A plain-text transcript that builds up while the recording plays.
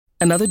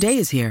Another day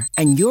is here,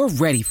 and you're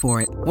ready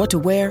for it. What to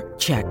wear?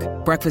 Check.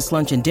 Breakfast,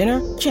 lunch, and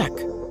dinner? Check.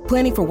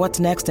 Planning for what's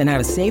next and how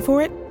to save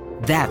for it?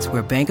 That's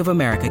where Bank of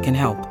America can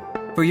help.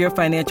 For your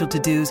financial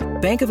to-dos,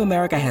 Bank of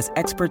America has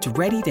experts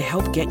ready to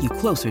help get you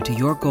closer to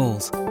your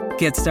goals.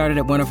 Get started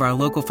at one of our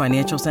local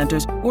financial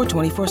centers or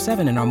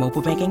 24/7 in our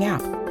mobile banking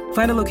app.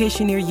 Find a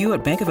location near you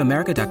at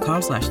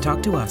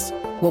bankofamerica.com/talktous.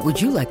 What would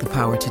you like the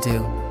power to do?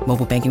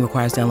 Mobile banking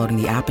requires downloading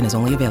the app and is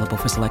only available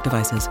for select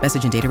devices.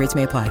 Message and data rates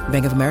may apply.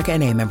 Bank of America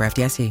N.A., member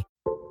FDIC.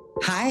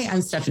 Hi,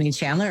 I'm Stephanie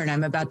Chandler, and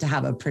I'm about to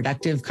have a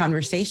productive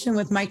conversation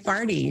with Mike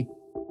Vardy.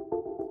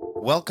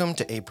 Welcome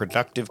to a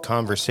productive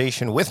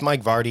conversation with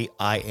Mike Vardy.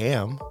 I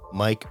am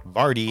Mike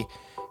Vardy,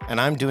 and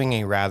I'm doing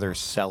a rather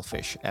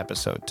selfish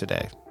episode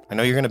today. I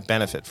know you're going to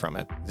benefit from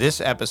it.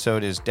 This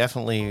episode is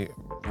definitely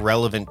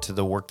relevant to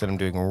the work that I'm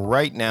doing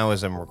right now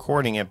as I'm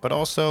recording it, but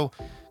also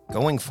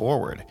going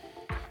forward.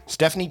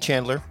 Stephanie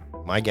Chandler,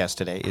 my guest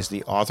today, is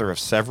the author of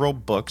several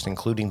books,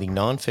 including the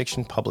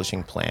Nonfiction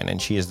Publishing Plan,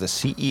 and she is the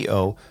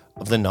CEO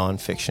of the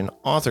Nonfiction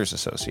Authors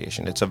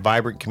Association. It's a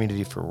vibrant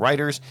community for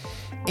writers,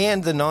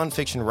 and the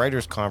Nonfiction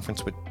Writers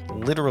Conference, which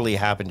literally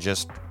happened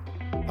just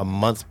a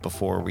month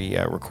before we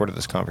recorded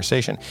this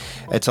conversation.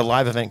 It's a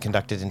live event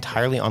conducted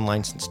entirely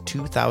online since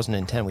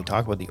 2010. We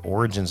talk about the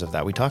origins of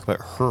that. We talk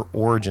about her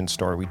origin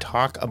story. We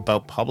talk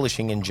about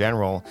publishing in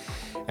general,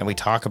 and we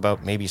talk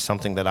about maybe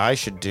something that I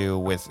should do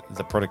with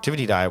the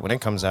productivity diet when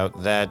it comes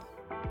out that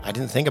I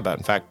didn't think about.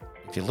 In fact,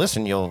 if you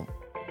listen, you'll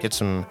get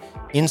some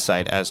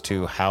insight as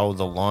to how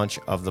the launch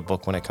of the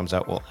book when it comes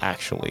out will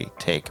actually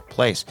take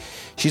place.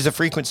 She's a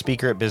frequent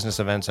speaker at business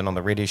events and on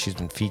the radio. She's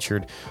been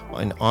featured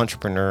in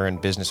Entrepreneur and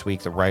Business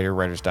Week, The Writer,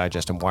 Writer's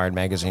Digest, and Wired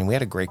Magazine. We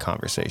had a great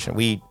conversation.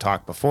 We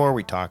talked before,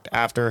 we talked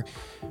after.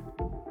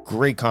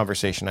 Great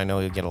conversation. I know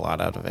you'll get a lot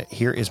out of it.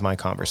 Here is my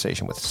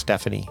conversation with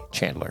Stephanie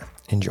Chandler.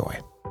 Enjoy.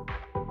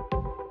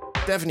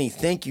 Stephanie,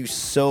 thank you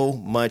so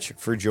much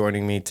for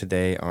joining me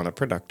today on a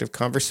productive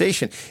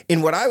conversation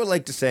in what I would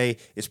like to say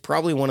is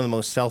probably one of the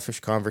most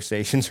selfish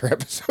conversations or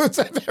episodes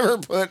I've ever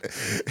put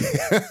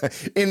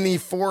in the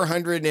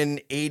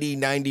 480,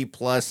 90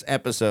 plus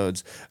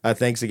episodes.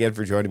 Thanks again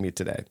for joining me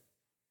today.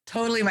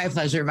 Totally my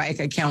pleasure,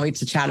 Mike. I can't wait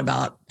to chat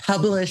about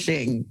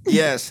publishing.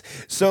 Yes.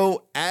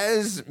 So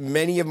as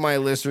many of my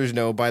listeners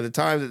know, by the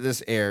time that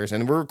this airs,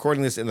 and we're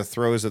recording this in the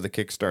throes of the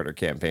Kickstarter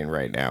campaign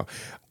right now,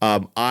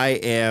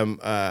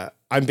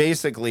 I'm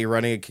basically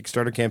running a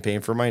Kickstarter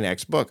campaign for my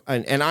next book,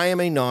 and I am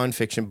a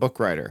nonfiction book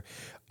writer.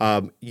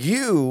 I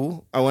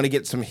want to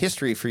get some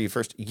history for you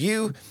first.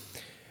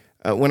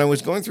 When I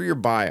was going through your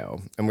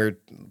bio and we we're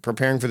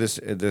preparing for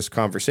this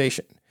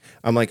conversation,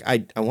 I'm like,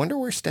 I wonder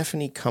where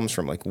Stephanie comes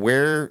from. Like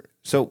where,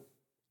 so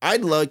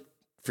I'd like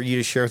for you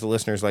to share with the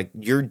listeners, like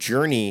your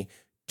journey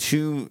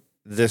to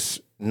this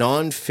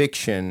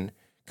nonfiction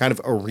kind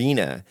of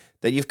arena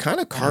that you've kind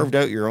of carved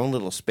out your own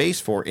little space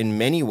for in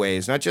many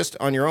ways, not just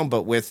on your own,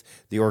 but with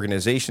the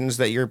organizations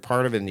that you're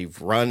part of and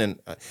you've run. And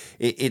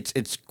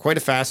it's quite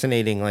a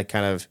fascinating, like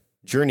kind of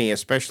journey,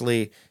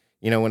 especially,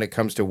 when it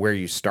comes to where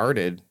you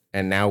started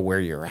and now where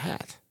you're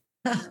at.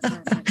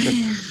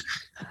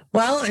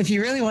 Well, if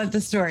you really want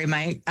the story,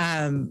 Mike.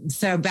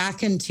 So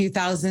back in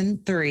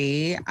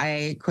 2003,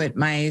 I quit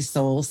my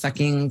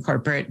soul-sucking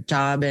corporate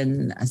job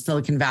in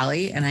Silicon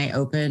Valley, and I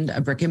opened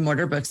a brick and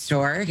mortar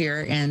bookstore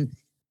here in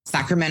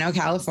Sacramento,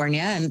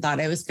 California, and thought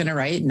I was going to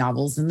write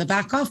novels in the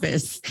back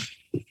office.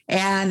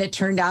 And it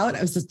turned out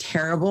I was a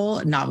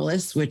terrible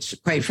novelist, which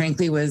quite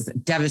frankly was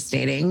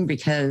devastating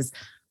because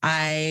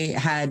I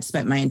had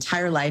spent my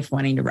entire life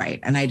wanting to write,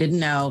 and I didn't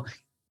know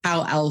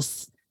how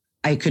else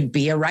I could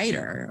be a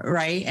writer,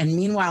 right? And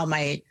meanwhile,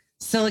 my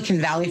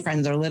Silicon Valley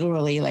friends are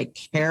literally like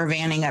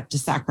caravanning up to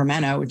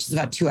Sacramento, which is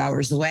about 2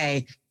 hours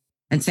away,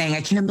 and saying,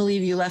 I can't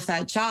believe you left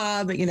that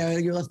job. You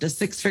left a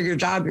 6-figure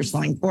job. You're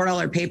selling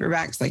 $4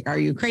 paperbacks. Like, are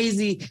you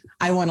crazy?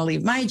 I want to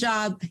leave my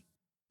job.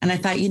 And I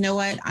thought, you know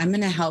what? I'm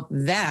going to help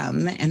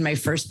them. And my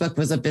first book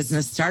was a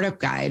business startup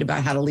guide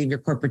about how to leave your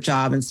corporate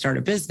job and start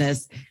a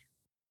business.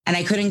 And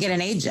I couldn't get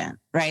an agent,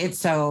 right?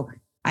 So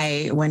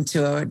I went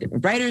to a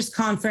writer's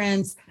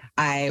conference.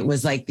 I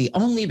was like the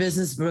only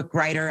business book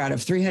writer out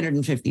of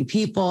 350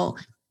 people.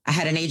 I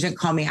had an agent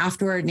call me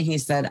afterward and he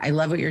said, I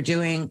love what you're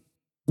doing.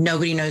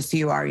 Nobody knows who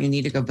you are. You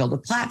need to go build a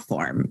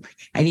platform.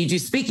 I need you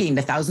speaking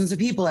to thousands of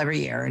people every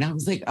year. And I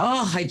was like,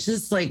 I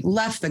just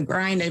left the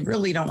grind. I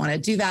really don't want to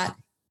do that.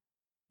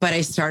 But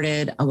I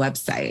started a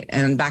website.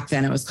 And back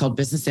then it was called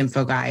Business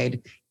Info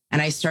Guide.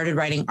 And I started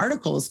writing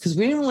articles because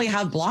we didn't really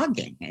have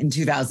blogging in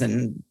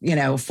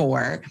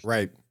 2004.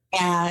 Right.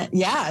 And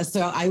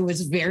so I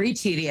was very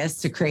tedious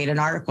to create an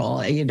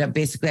article. You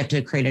basically have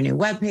to create a new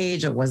web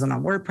page. It wasn't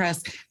on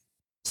WordPress.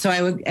 So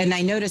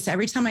I noticed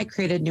every time I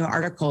created new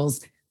articles,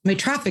 my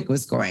traffic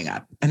was going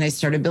up, and I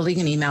started building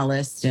an email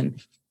list.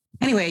 And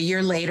anyway, a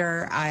year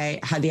later, I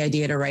had the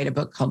idea to write a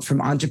book called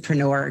From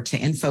Entrepreneur to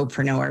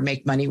Infopreneur,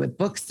 Make Money with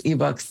Books,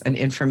 eBooks, and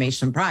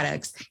Information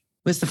Products. It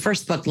was the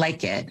first book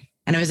like it.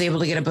 And I was able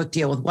to get a book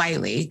deal with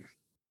Wiley.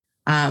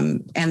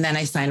 And then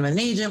I signed with an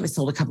agent. We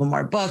sold a couple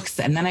more books.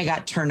 And then I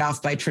got turned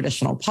off by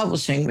traditional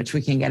publishing, which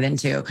we can get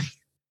into.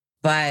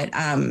 But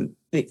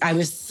I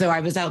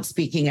was out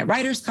speaking at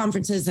writers'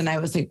 conferences, and I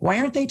was like, why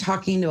aren't they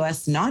talking to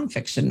us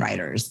nonfiction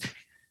writers?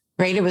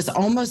 Right? It was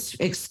almost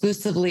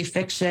exclusively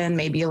fiction,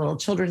 maybe a little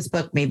children's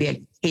book, maybe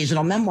an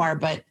occasional memoir,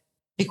 but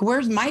like,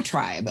 where's my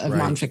tribe of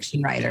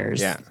nonfiction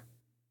writers? Yeah.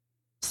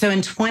 So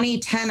in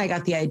 2010, I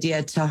got the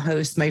idea to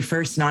host my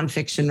first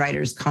nonfiction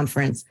writers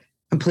conference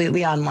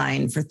completely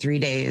online for 3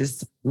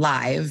 days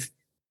live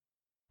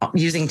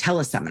using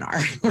teleseminar.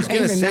 I was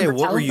going to say,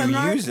 what were you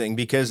using?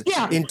 Because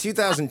in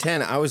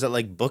 2010, I was at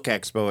like Book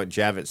Expo at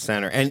Javits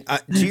Center. And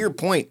to your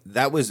point,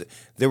 there was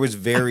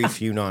very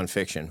few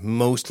nonfiction.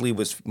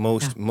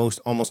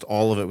 Almost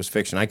all of it was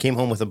fiction. I came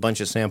home with a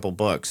bunch of sample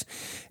books.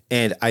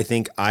 And I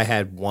think I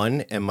had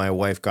one, and my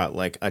wife got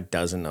like a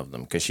dozen of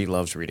them because she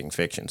loves reading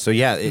fiction. So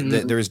yeah,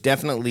 there was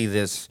definitely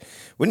this.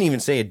 Wouldn't even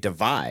say a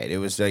divide. It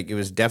was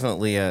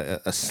definitely a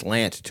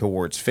slant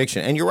towards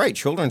fiction. And you're right,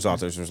 children's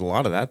authors. There's a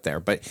lot of that there.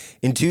 But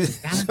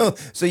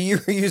so you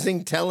were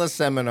using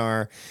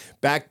teleseminar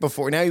back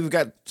before. Now you've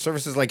got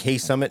services like Hey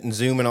Summit and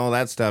Zoom and all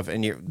that stuff.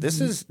 And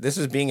this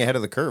is being ahead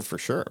of the curve for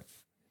sure.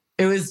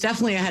 It was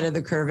definitely ahead of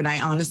the curve, and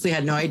I honestly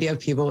had no idea if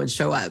people would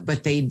show up,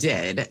 but they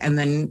did. And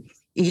then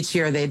each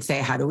year they'd say,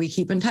 how do we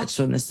keep in touch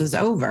when this is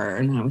over?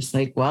 And I was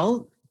like,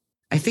 well,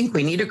 I think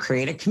we need to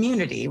create a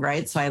community,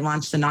 right? So I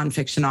launched the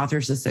Nonfiction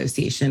Authors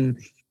Association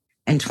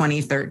in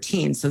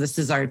 2013. So this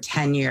is our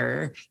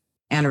 10-year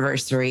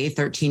anniversary,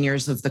 13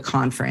 years of the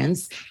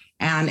conference.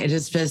 And it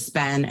has just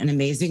been an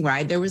amazing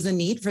ride. There was a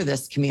need for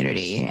this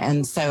community.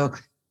 And so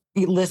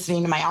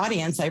listening to my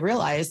audience, I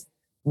realized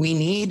we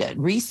need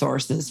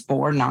resources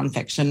for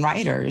nonfiction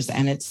writers,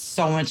 and it's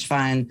so much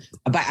fun.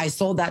 But I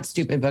sold that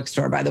stupid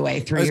bookstore, by the way,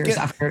 3 years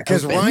after.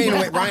 Because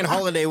Ryan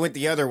Holiday went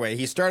the other way.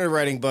 He started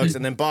writing books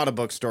and then bought a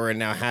bookstore, and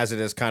now has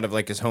it as kind of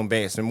like his home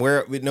base. And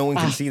where no one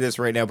can see this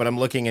right now, but I'm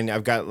looking, and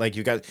I've got like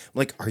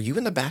are you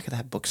in the back of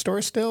that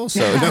bookstore still?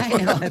 So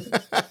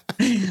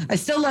I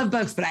still love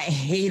books, but I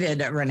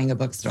hated running a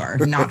bookstore.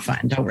 Not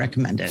fun. Don't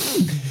recommend it.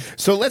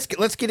 So let's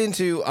get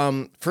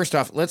into first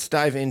off, let's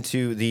dive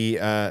into the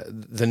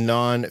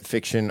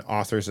Nonfiction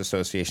Authors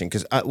Association,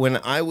 because when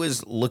I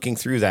was looking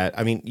through that,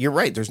 I mean, you're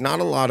right. There's not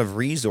a lot of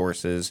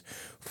resources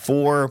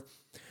for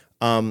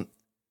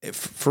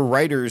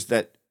writers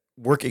that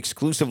work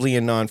exclusively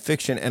in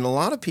nonfiction, and a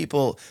lot of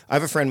people. I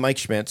have a friend, Mike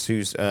Schmitz,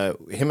 who's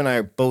him and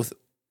I both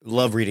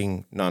love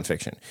reading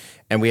nonfiction,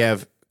 and we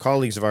have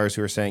colleagues of ours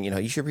who are saying,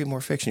 you should read more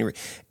fiction.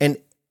 And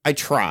I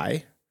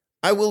try.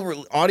 I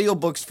will.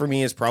 Audiobooks for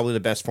me is probably the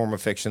best form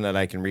of fiction that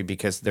I can read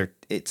because the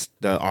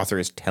author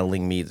is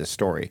telling me the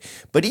story.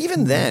 But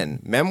even then,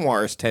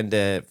 memoirs tend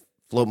to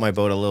float my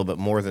boat a little bit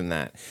more than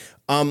that.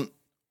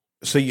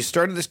 So you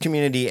started this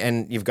community,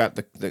 and you've got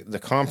the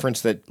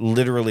conference that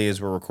literally, as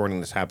we're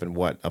recording this, happened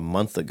a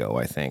month ago,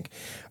 I think.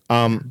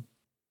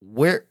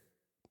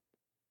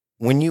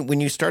 When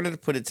you started to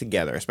put it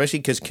together, especially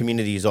because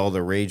community is all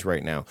the rage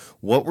right now,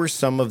 what were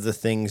some of the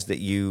things that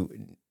you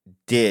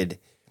did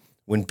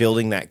when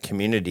building that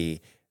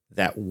community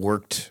that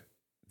worked,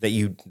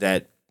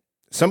 that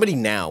somebody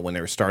now, when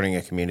they were starting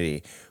a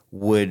community,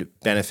 would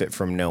benefit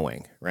from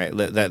knowing, right?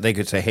 That they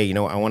could say, hey,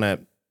 I want to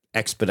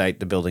expedite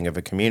the building of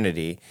a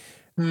community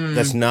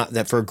that's not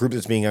that for a group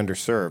that's being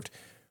underserved.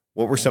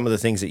 What were some of the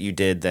things that you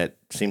did that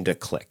seemed to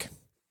click?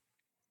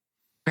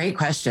 Great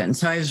question.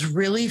 So I was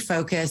really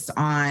focused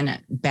on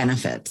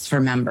benefits for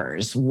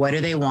members. What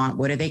do they want?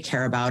 What do they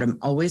care about? I'm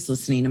always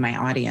listening to my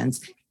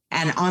audience.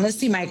 And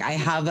honestly, Mike, I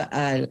have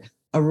a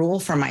rule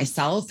for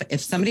myself.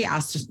 If somebody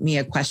asks me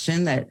a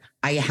question that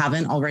I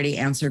haven't already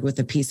answered with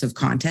a piece of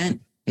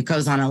content, it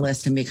goes on a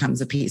list and becomes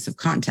a piece of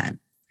content.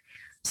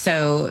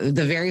 So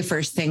the very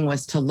first thing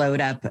was to load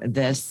up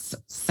this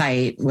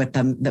site with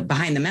the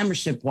behind the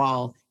membership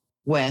wall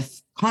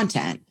with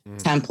content,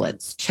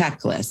 templates,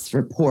 checklists,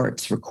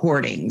 reports,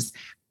 recordings.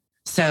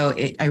 So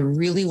I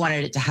really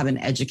wanted it to have an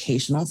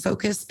educational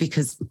focus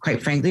because,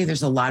 quite frankly,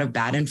 there's a lot of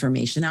bad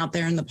information out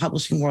there in the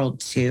publishing world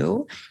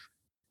too.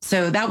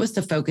 So that was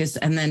the focus.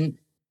 And then,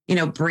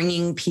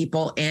 bringing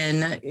people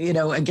in,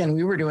 again,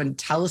 we were doing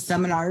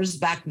teleseminars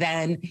back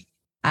then.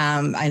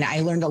 And I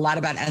learned a lot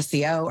about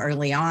SEO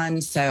early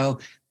on. So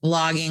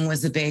blogging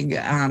was a big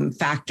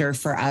factor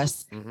for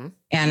us. Mm-hmm.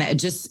 And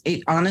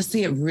it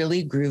honestly, it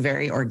really grew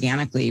very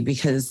organically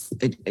because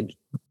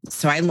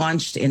so I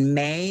launched in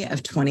May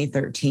of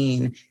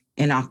 2013.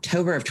 In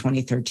October of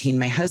 2013,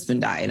 my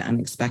husband died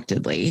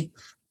unexpectedly,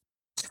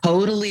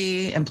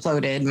 totally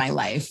imploded my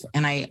life.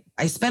 And I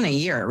spent a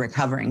year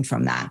recovering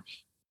from that.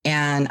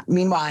 And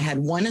meanwhile, I had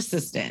one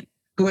assistant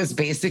who was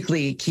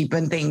basically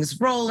keeping things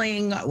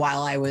rolling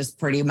while I was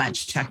pretty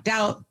much checked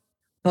out.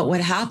 But what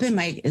happened,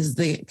 Mike, is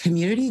the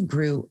community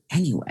grew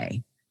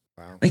anyway.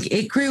 Wow. Like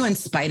it grew in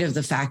spite of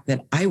the fact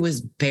that I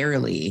was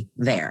barely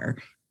there.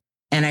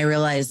 And I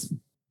realized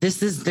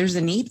there's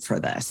a need for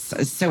this.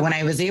 So when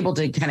I was able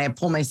to kind of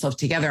pull myself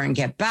together and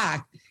get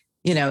back,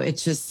 it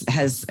just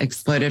has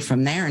exploded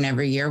from there. And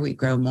every year we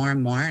grow more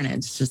and more. And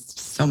it's just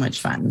so much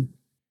fun.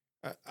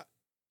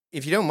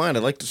 If you don't mind,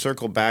 I'd like to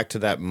circle back to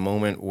that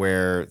moment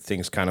where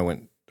things kind of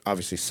went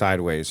obviously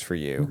sideways for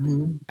you.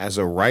 Mm-hmm. As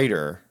a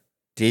writer,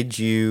 did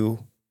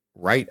you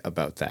write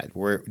about that?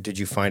 Where did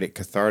you find it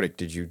cathartic?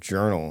 Did you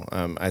journal?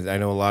 I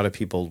know a lot of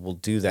people will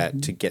do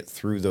that to get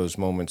through those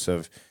moments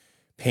of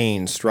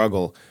pain,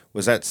 struggle.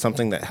 Was that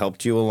something that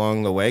helped you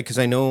along the way? Because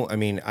I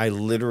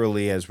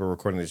literally, as we're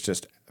recording this,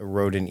 just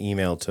wrote an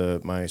email to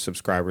my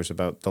subscribers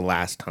about the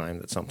last time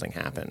that something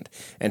happened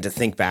and to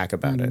think back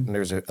about it. And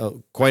there's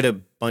quite a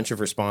bunch of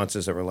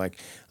responses that were like,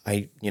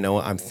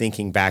 I'm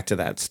thinking back to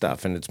that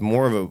stuff. And it's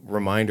more of a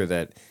reminder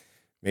that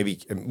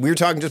maybe we were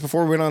talking just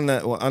before we went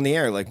on the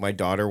air, like my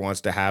daughter wants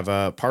to have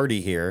a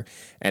party here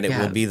and it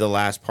will be the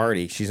last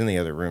party. She's in the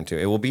other room too.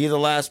 It will be the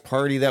last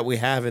party that we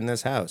have in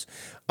this house.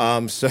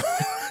 But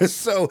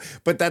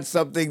that's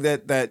something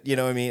that,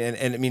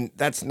 and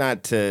that's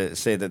not to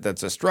say that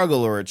that's a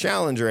struggle or a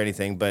challenge or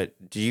anything, but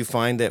do you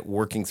find that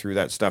working through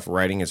that stuff,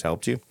 writing has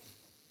helped you?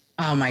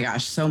 Oh my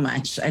gosh, so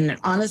much. And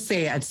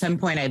honestly, at some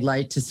point I'd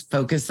like to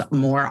focus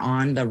more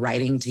on the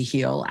writing to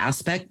heal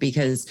aspect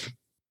because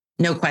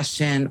no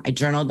question, I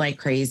journaled like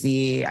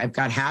crazy. I've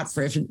got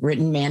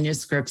written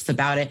manuscripts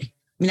about it.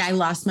 I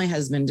lost my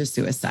husband to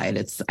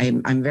suicide.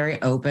 I'm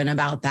very open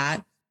about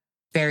that.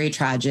 Very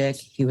tragic.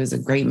 He was a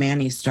great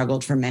man. He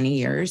struggled for many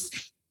years.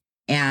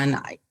 And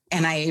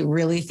I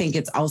really think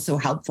it's also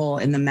helpful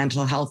in the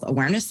mental health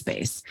awareness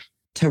space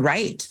to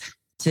write,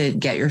 to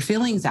get your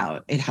feelings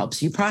out. It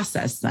helps you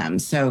process them.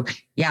 So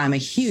yeah, I'm a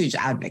huge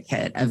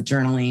advocate of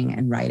journaling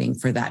and writing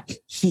for that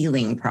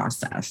healing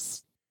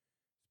process.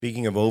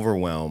 Speaking of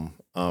overwhelm,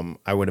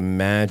 I would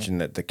imagine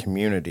that the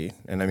community,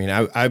 and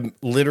I'm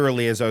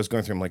literally, as I was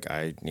going through, I'm like,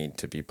 I need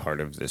to be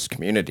part of this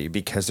community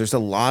because there's a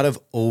lot of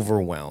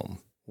overwhelm.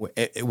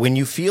 When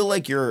you feel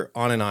like you're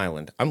on an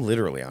island, I'm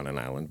literally on an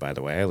island, by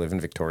the way. I live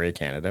in Victoria,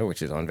 Canada,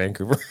 which is on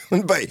Vancouver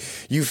Island,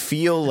 but you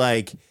feel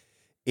like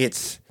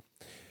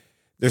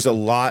there's a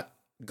lot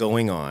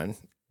going on.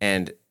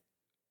 And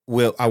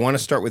I want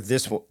to start with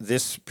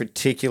this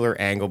particular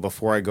angle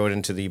before I go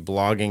into the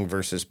blogging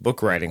versus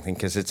book writing thing,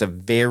 because it's a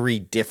very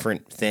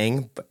different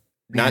thing, but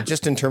not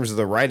just in terms of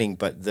the writing,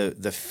 but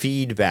the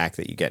feedback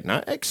that you get,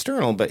 not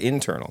external, but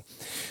internal.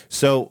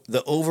 So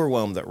the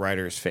overwhelm that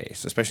writers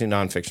face, especially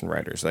nonfiction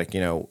writers,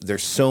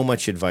 there's so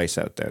much advice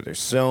out there. There's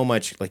so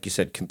much, like you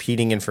said,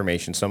 competing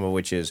information, some of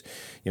which is,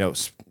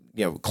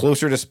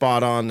 closer to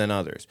spot on than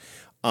others.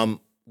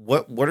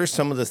 What are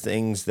some of the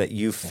things that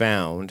you've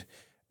found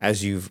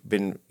as you've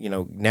been,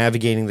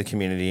 navigating the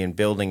community and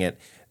building it,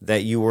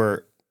 that you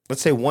were,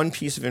 let's say, one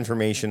piece of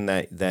information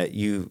that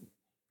you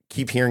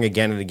keep hearing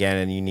again and again,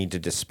 and you need to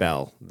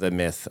dispel the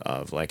myth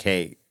of like,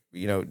 hey,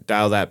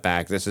 dial that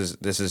back. This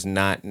is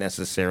not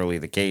necessarily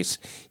the case.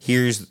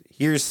 Here's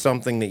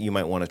something that you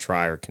might want to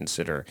try or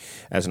consider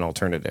as an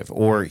alternative,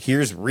 or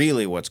here's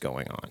really what's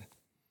going on.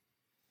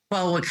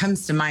 Well, what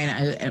comes to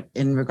mind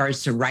in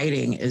regards to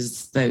writing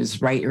is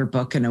those write your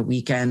book in a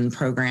weekend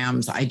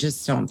programs. I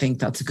just don't think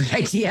that's a good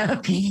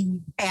idea.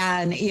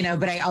 And,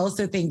 but I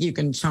also think you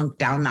can chunk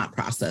down that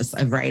process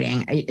of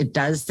writing. It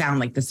does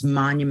sound like this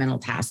monumental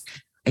task.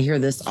 I hear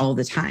this all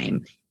the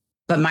time.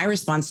 But my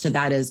response to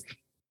that is,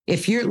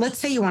 let's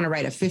say you want to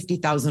write a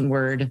 50,000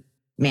 word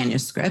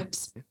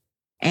manuscript,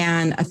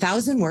 and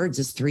 1,000 words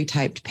is 3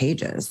 typed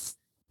pages.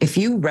 If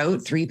you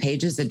wrote 3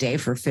 pages a day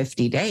for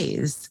 50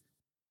 days,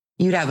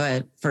 you'd have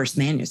a first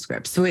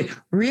manuscript. So it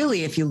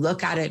really, if you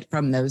look at it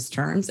from those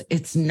terms,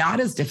 it's not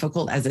as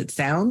difficult as it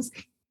sounds.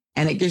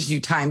 And it gives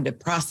you time to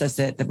process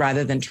it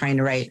rather than trying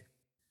to write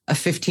a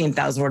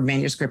 15,000 word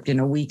manuscript in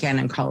a weekend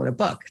and call it a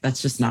book.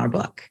 That's just not a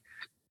book.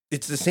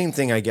 It's the same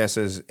thing, I guess,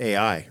 as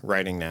AI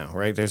writing now,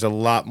 right? There's a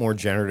lot more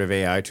generative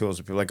AI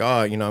tools. People are like,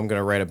 I'm going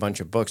to write a bunch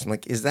of books. I'm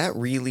like, is that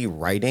really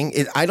writing?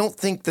 I don't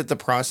think that the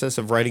process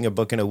of writing a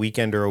book in a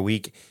weekend or a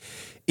week,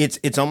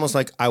 it's almost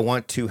like I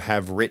want to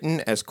have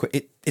written as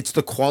quick. It's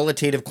the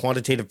quantitative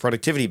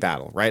productivity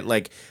battle, right?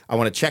 Like I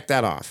want to check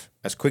that off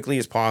as quickly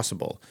as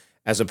possible,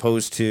 as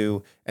opposed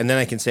to, and then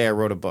I can say I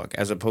wrote a book,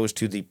 as opposed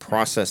to the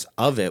process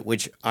of it,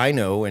 which I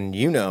know and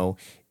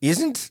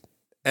isn't.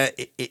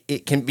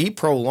 It can be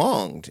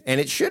prolonged,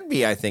 and it should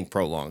be, I think,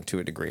 prolonged to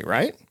a degree,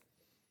 right?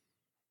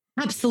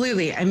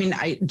 Absolutely.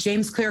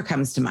 James Clear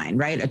comes to mind,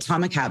 right?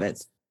 Atomic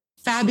Habits,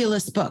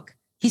 fabulous book.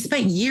 He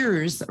spent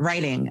years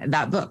writing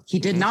that book. He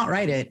did not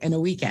write it in a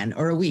weekend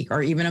or a week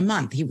or even a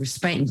month. He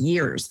spent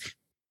years.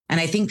 And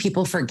I think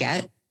people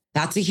forget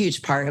that's a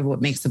huge part of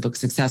what makes a book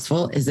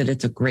successful, is that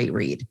it's a great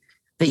read,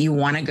 that you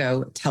want to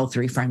go tell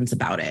 3 friends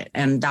about it.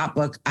 And that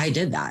book, I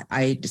did that.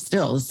 I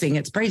still sing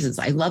its praises.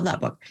 I love that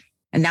book.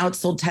 And now it's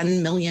sold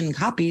 10 million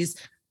copies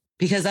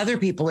because other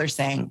people are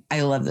saying,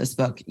 I love this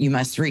book. You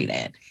must read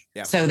it.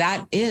 Yeah. So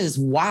that is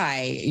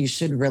why you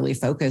should really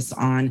focus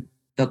on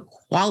the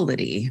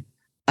quality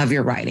of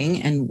your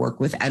writing and work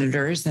with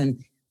editors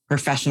and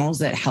professionals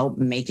that help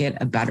make it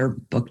a better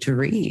book to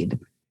read.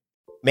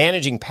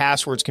 Managing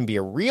passwords can be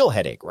a real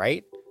headache,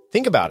 right?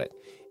 Think about it.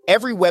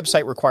 Every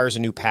website requires a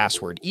new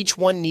password. Each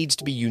one needs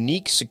to be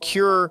unique,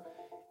 secure,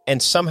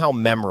 and somehow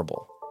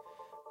memorable.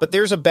 But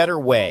there's a better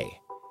way.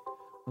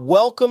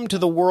 Welcome to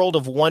the world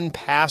of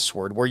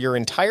 1Password, where your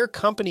entire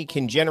company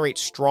can generate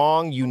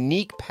strong,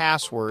 unique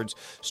passwords,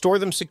 store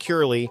them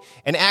securely,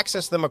 and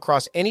access them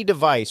across any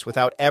device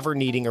without ever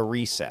needing a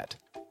reset.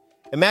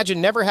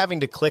 Imagine never having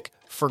to click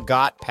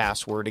Forgot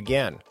Password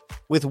again.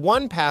 With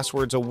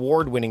 1Password's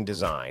award-winning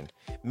design,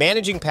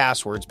 managing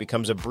passwords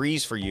becomes a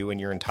breeze for you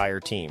and your entire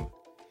team.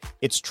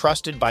 It's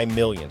trusted by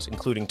millions,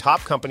 including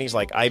top companies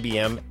like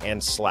IBM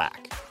and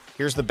Slack.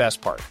 Here's the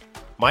best part.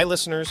 My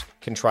listeners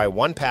can try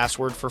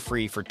 1Password for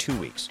free for 2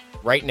 weeks.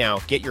 Right now,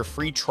 get your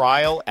free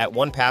trial at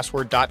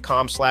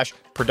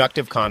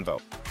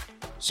onepassword.com/productiveconvo.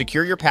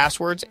 Secure your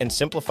passwords and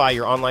simplify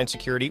your online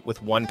security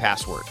with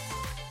 1Password.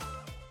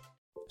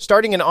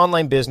 Starting an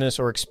online business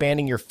or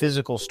expanding your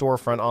physical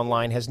storefront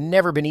online has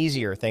never been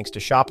easier thanks to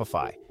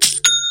Shopify.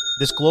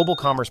 This global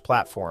commerce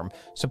platform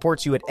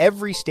supports you at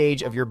every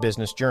stage of your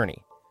business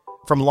journey.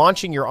 From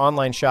launching your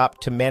online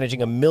shop to managing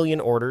 1 million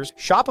orders,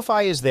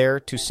 Shopify is there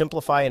to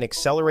simplify and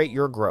accelerate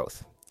your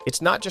growth.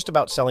 It's not just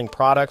about selling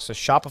products, as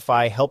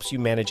Shopify helps you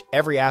manage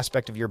every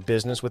aspect of your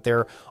business with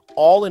their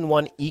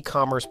all-in-one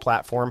e-commerce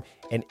platform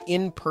and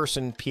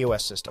in-person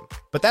POS system.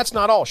 But that's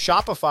not all.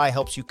 Shopify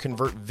helps you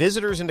convert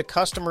visitors into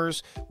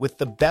customers with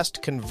the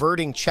best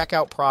converting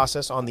checkout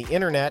process on the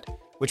internet,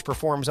 which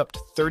performs up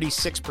to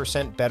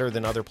 36% better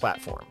than other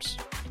platforms.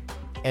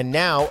 And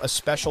now, a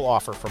special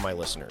offer for my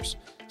listeners.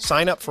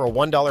 Sign up for a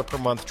 $1 per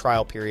month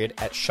trial period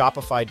at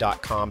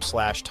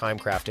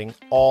shopify.com/timecrafting,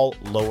 all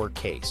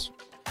lowercase.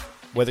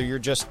 Whether you're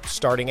just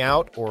starting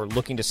out or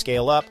looking to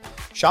scale up,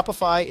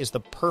 Shopify is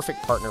the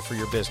perfect partner for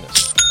your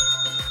business.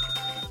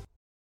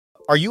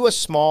 Are you a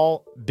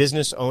small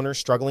business owner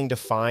struggling to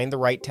find the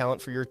right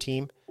talent for your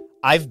team?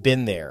 I've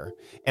been there,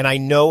 and I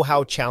know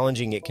how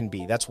challenging it can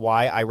be. That's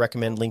why I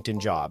recommend LinkedIn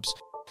Jobs.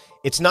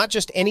 It's not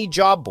just any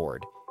job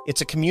board. It's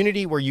a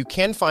community where you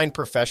can find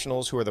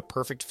professionals who are the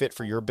perfect fit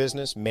for your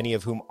business, many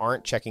of whom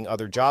aren't checking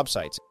other job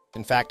sites.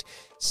 In fact,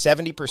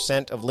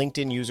 70% of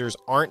LinkedIn users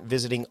aren't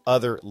visiting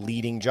other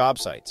leading job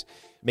sites,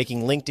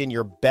 making LinkedIn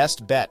your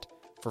best bet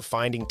for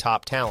finding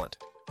top talent.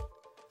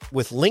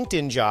 With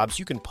LinkedIn Jobs,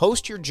 you can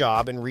post your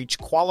job and reach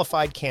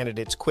qualified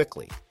candidates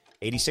quickly.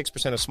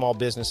 86% of small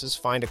businesses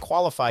find a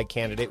qualified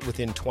candidate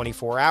within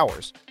 24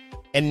 hours.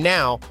 And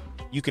now,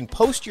 you can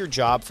post your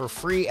job for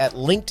free at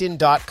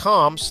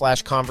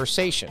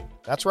linkedin.com/conversation.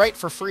 That's right,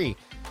 for free.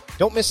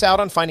 Don't miss out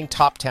on finding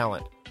top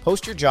talent.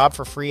 Post your job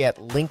for free at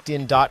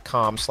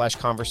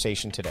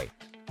linkedin.com/conversation today.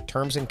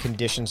 Terms and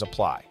conditions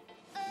apply.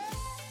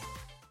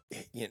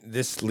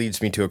 This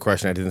leads me to a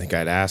question I didn't think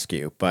I'd ask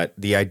you, but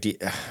the idea,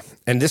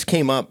 and this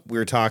came up, we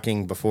were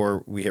talking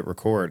before we hit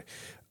record,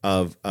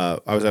 of I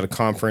was at a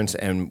conference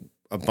and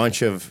a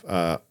bunch of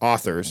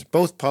authors,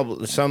 both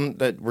some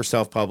that were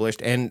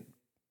self-published and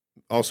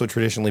also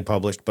traditionally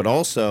published, but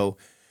also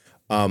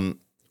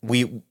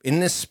we in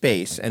this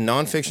space, and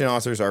nonfiction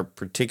authors are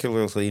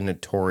particularly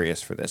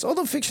notorious for this,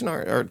 although fiction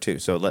are too.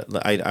 So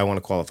I want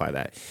to qualify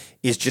that,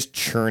 is just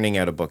churning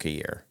out a book a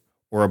year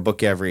or a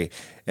book every.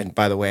 And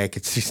by the way, I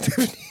could see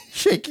Stephanie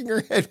shaking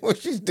her head while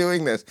she's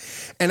doing this.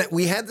 And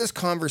we had this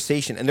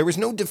conversation, and there was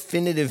no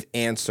definitive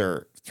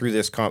answer through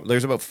this.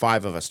 There's about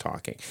 5 of us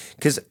talking,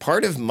 because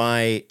part of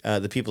my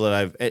the people that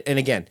I've, and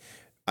again,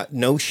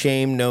 no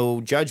shame,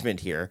 no judgment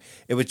here.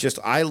 It was just,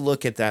 I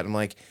look at that and I'm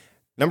like,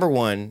 number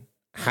one,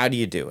 how do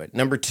you do it?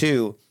 Number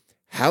two,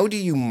 how do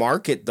you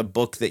market the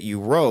book that you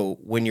wrote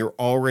when you're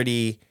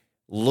already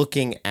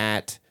looking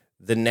at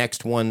the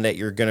next one that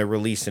you're going to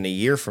release in a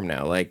year from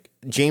now? Like,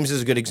 James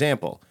is a good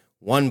example.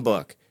 One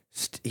book.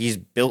 He's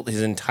built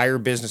his entire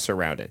business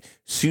around it.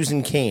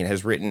 Susan Cain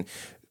has written,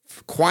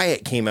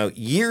 Quiet came out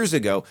years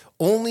ago.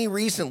 Only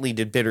recently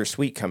did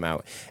Bittersweet come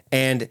out.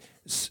 And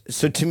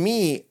so to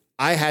me,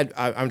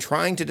 I'm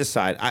trying to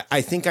decide.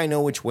 I think I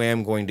know which way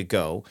I'm going to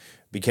go,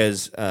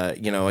 because,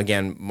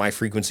 again, my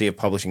frequency of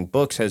publishing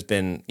books has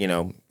been,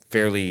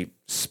 fairly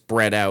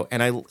spread out.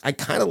 And I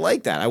kind of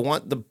like that. I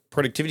want the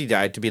Productivity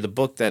Diet to be the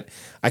book that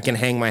I can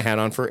hang my hat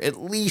on for at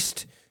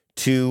least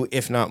 2,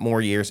 if not more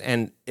years.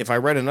 And if I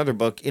write another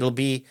book, it'll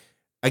be,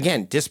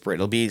 again, disparate.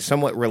 It'll be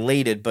somewhat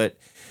related. But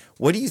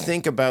what do you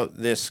think about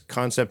this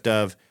concept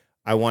of,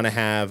 I want to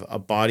have a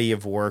body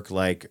of work,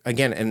 like,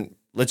 again, and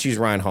let's use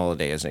Ryan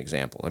Holiday as an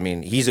example. I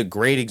mean, he's a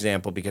great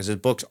example because his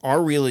books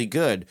are really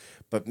good,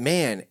 but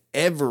man,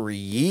 every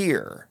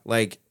year,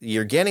 like,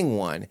 you're getting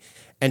one.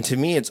 And to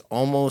me, it's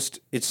almost,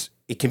 it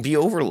can be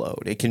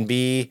overload. It can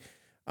be,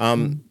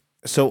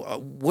 so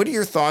what are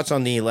your thoughts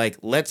on the, like,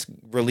 let's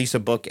release a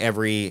book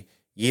every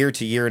year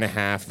to year and a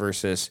half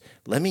versus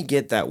let me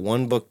get that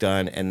one book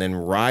done and then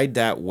ride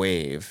that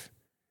wave.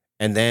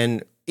 And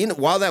then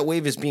while that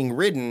wave is being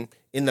ridden,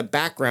 in the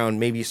background,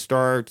 maybe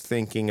start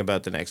thinking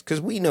about the next, because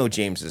we know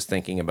James is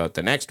thinking about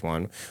the next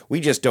one. We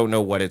just don't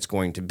know what it's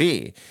going to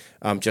be,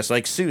 just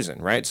like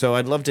Susan, right? So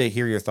I'd love to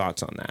hear your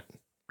thoughts on that.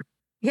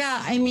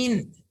 Yeah, I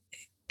mean,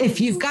 if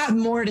you've got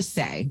more to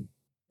say,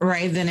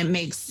 right, then it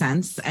makes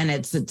sense. And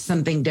it's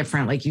something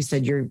different. Like you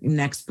said, your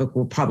next book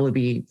will probably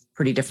be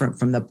pretty different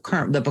from the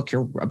book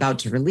you're about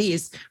to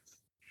release.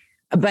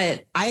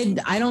 But I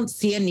don't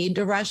see a need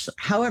to rush.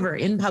 However,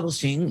 in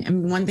publishing,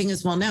 and one thing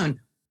is well known,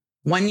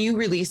 when you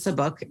release a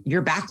book,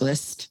 your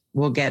backlist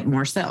will get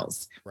more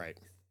sales. Right.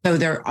 So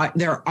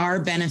there are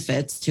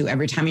benefits to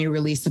every time you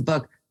release a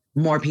book,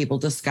 more people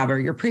discover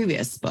your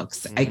previous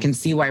books. I can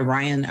see why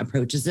Ryan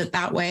approaches it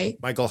that way.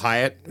 Michael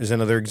Hyatt is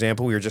another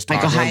example. We were just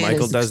talking about.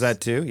 Michael does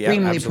that too. Yeah,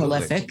 extremely absolutely.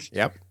 prolific.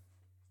 Yep.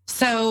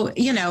 So,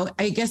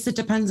 I guess it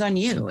depends on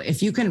you.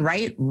 If you can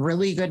write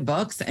really good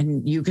books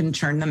and you can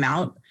churn them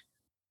out,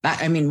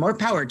 I mean, more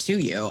power to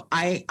you.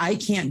 I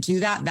can't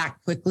do that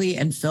quickly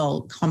and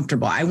feel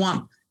comfortable. I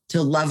want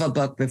to love a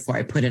book before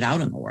I put it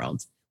out in the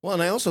world. Well,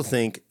 and I also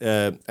think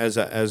as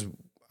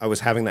I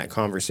was having that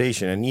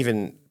conversation and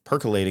even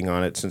percolating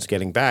on it since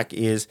getting back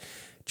is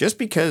just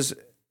because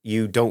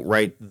you don't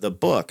write the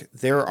book,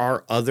 there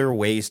are other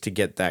ways to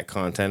get that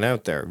content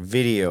out there.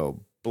 Video,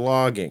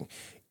 blogging,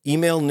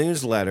 email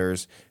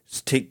newsletters,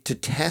 to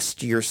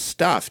test your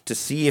stuff, to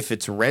see if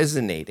it's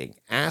resonating,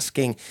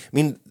 asking. I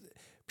mean,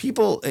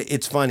 people,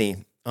 it's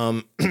funny,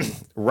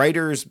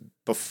 writers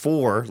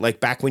before, like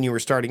back when you were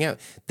starting out,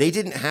 they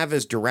didn't have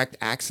as direct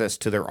access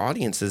to their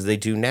audience as they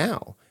do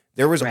now.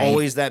 There was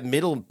always that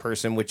middle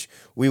person, which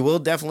we will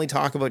definitely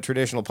talk about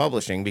traditional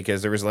publishing,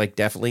 because there was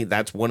definitely,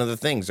 that's one of the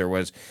things. There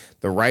was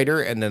the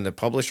writer and then the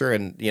publisher,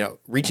 and,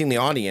 reaching the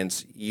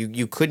audience,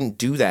 you couldn't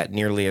do that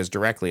nearly as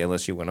directly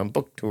unless you went on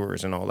book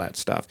tours and all that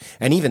stuff.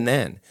 And even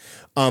then,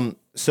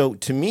 so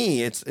to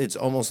me, it's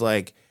almost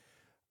like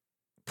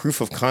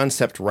proof of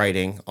concept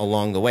writing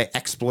along the way,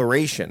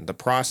 exploration, the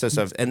process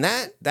of, and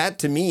that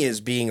to me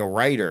is being a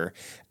writer,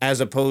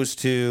 as opposed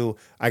to,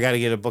 I got to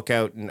get a book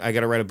out and I got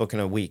to write a book in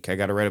a week. I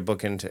got to write a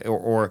book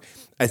or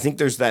I think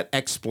there's that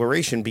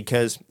exploration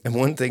because, and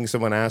one thing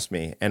someone asked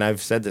me, and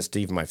I've said this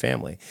to even my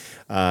family,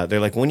 they're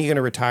like, when are you going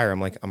to retire?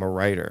 I'm like, I'm a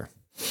writer.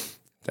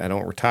 I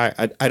don't retire.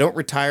 I don't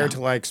retire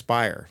till I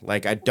expire.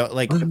 Like I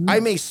don't I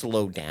may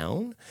slow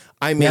down.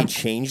 I may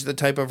change the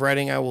type of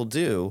writing I will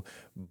do,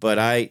 but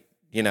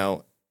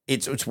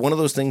it's one of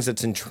those things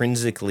that's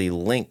intrinsically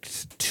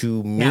linked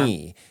to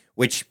me,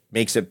 which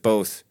makes it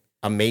both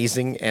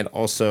amazing and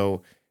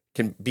also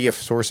can be a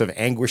source of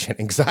anguish and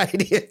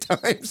anxiety at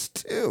times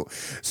too.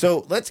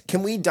 So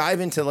can we dive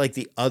into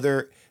the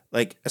other,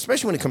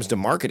 especially when it comes to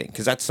marketing,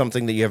 because that's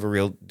something that you have a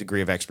real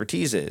degree of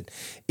expertise in,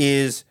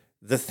 is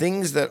the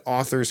things that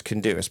authors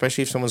can do,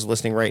 especially if someone's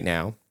listening right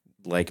now,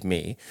 like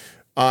me.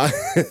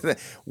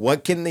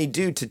 What can they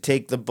do to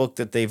take the book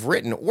that they've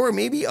written, or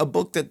maybe a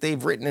book that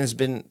they've written has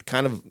been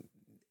kind of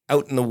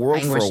out in the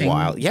world for a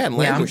while? Yeah, and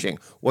languishing.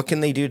 Yeah. What can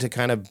they do to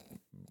kind of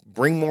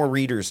bring more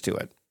readers to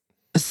it?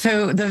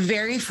 So the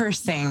very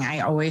first thing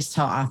I always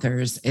tell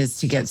authors is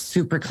to get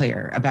super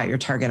clear about your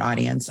target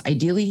audience,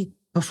 ideally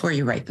before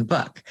you write the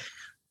book,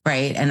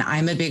 right? And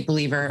I'm a big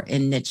believer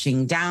in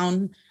niching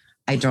down.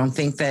 I don't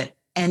think that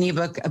any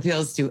book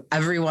appeals to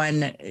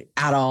everyone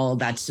at all.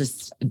 That's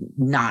just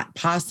not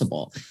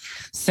possible.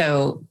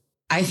 So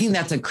I think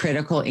that's a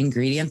critical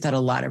ingredient that a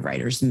lot of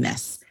writers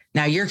miss.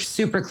 Now, you're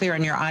super clear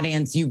on your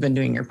audience. You've been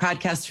doing your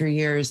podcast for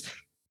years,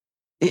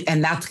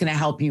 and that's going to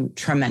help you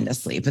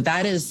tremendously. But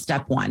that is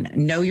step one.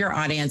 Know your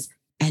audience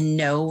and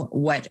know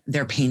what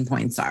their pain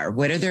points are.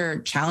 What are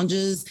their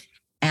challenges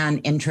and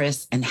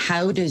interests, and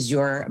how does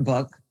your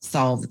book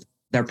solve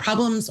their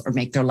problems or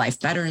make their life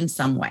better in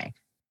some way?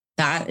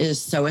 That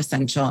is so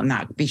essential, and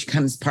that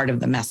becomes part of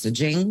the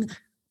messaging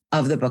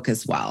of the book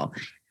as well.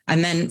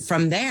 And then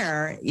from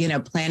there,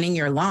 planning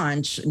your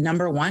launch,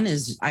 number one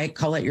is, I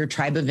call it your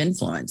tribe of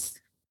influence.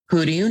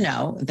 Who do you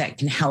know that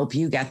can help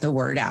you get the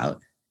word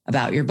out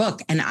about your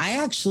book? And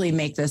I actually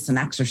make this an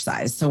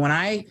exercise. So when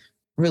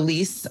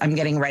I'm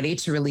getting ready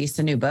to release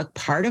a new book,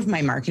 part of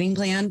my marketing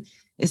plan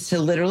is to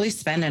literally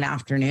spend an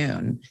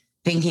afternoon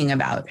thinking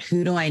about,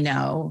 who do I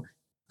know?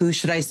 Who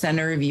should I send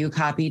a review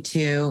copy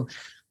to?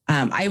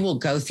 I will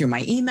go through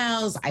my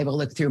emails. I will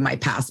look through my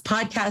past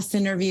podcast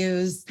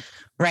interviews,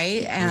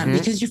 right? And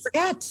because you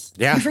forget.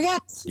 Yeah. You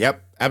forget.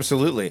 Yep,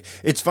 absolutely.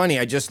 It's funny.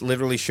 I just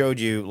literally showed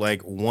you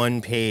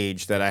one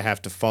page that I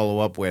have to follow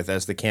up with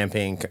as the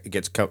campaign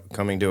gets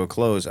coming to a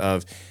close,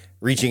 of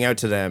reaching out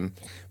to them.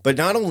 But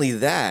not only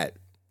that,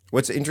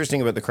 what's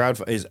interesting about the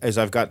crowd is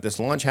I've got this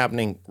launch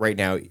happening right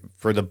now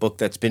for the book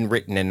that's been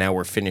written, and now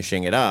we're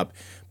finishing it up.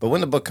 But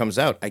when the book comes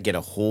out, I get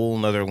a whole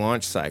nother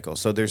launch cycle.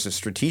 So there's a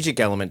strategic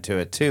element to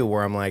it too,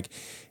 where I'm like,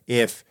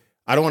 if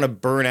I don't want to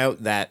burn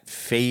out that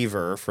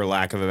favor, for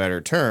lack of a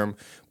better term,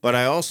 but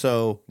I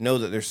also know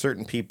that there's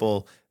certain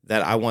people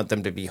that I want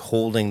them to be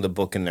holding the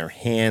book in their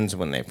hands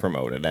when they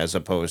promote it, as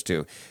opposed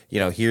to,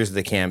 here's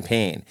the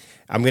campaign.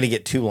 I'm going to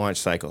get 2 launch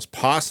cycles,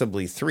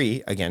 possibly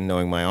 3, again,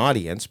 knowing my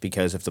audience,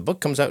 because if the book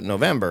comes out in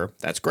November,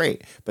 that's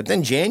great. But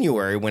then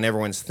January, when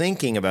everyone's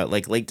thinking about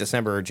late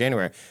December or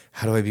January,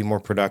 how do I be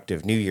more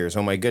productive? New Year's,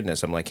 oh my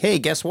goodness. I'm like, hey,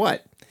 guess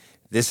what?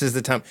 This is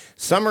the time.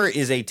 Summer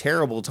is a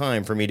terrible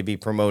time for me to be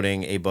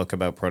promoting a book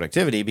about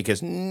productivity,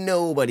 because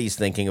nobody's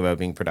thinking about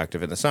being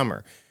productive in the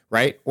summer,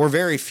 right? Or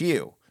very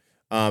few.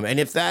 And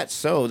if that's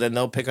so, then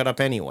they'll pick it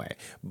up anyway.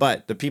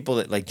 But the people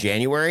that like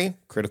January,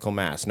 critical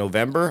mass.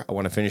 November, I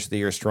want to finish the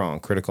year strong,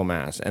 critical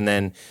mass. And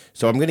then,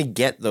 so I'm going to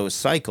get those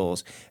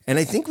cycles. And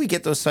I think we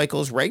get those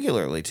cycles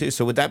regularly too.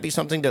 So would that be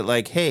something that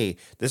like, hey,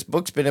 this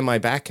book's been in my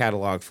back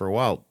catalog for a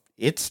while.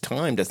 It's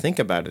time to think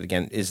about it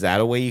again. Is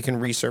that a way you can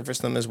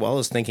resurface them as well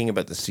as thinking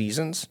about the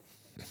seasons?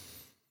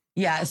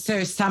 Yeah.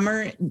 So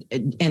summer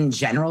in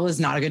general is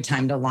not a good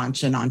time to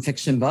launch a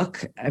nonfiction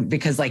book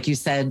because like you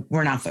said,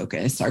 we're not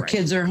focused. Our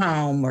kids are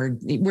home. We're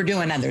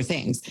doing other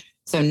things.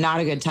 So not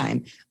a good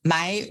time.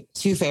 My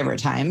two favorite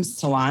times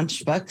to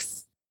launch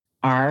books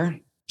are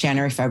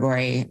January,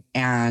 February,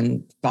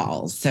 and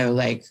fall. So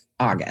like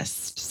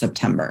August,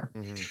 September.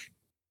 Mm-hmm.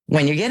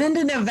 When you get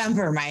into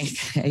November, Mike,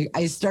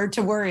 I start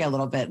to worry a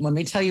little bit. Let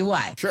me tell you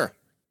why. Sure.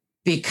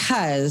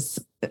 Because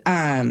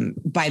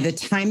by the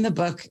time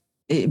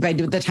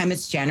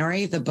it's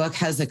January, the book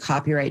has a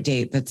copyright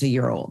date that's a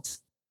year old.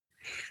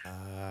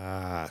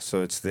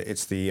 So it's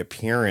the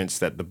appearance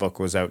that the book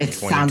was out in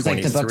 2023. It sounds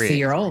like the book's a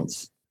year old.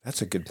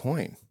 That's a good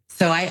point.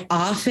 So I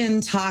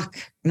often talk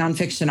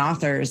nonfiction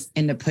authors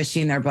into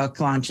pushing their book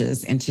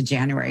launches into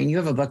January. And you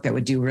have a book that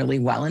would do really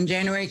well in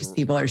January because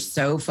people are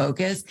so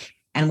focused.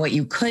 And what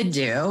you could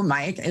do,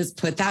 Mike, is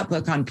put that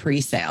book on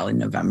pre-sale in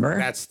November.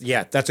 That's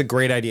a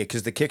great idea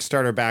because the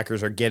Kickstarter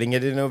backers are getting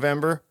it in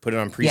November. Put it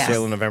on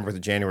pre-sale in November with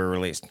the January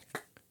release.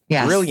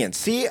 Yes. Brilliant.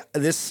 See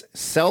this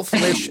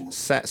selfish /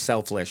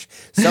 selfless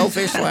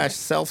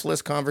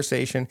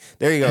conversation.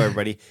 There you go,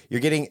 everybody.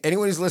 You're getting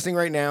anyone who's listening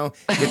right now.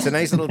 It's a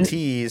nice little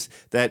tease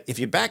that if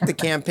you back the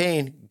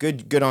campaign,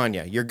 good on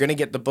you. You're going to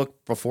get the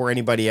book before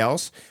anybody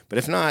else. But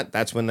if not,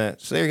 that's when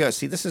so there you go.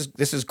 See, this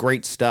is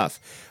great stuff.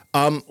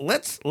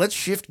 Let's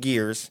shift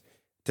gears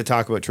to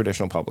talk about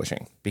traditional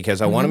publishing because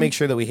I want to make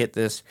sure that we hit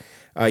this.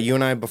 You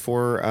and I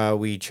before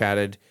we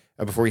chatted.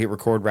 Before we hit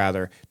record,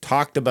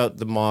 talked about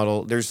the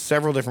model. There's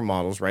several different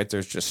models, right?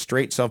 There's just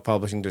straight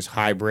self-publishing, there's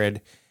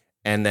hybrid,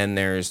 and then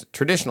there's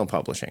traditional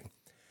publishing.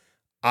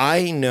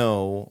 I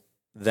know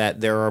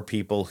that there are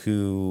people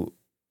who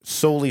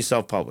solely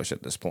self-publish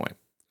at this point.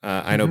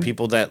 I know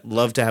people that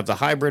love to have the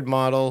hybrid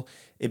model.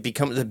 It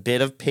becomes a bit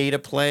of pay to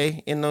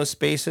play in those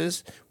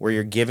spaces where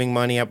you're giving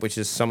money up, which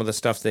is some of the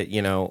stuff that,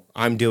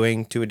 I'm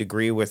doing to a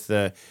degree with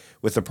the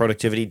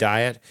productivity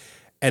diet.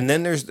 And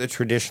then there's the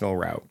traditional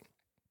route.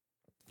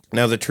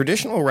 Now, the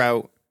traditional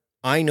route,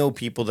 I know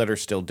people that are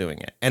still doing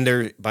it.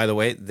 And by the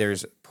way,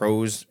 there's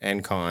pros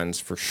and cons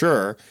for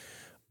sure.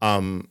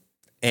 And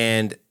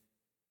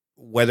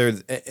whether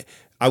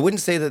I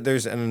wouldn't say that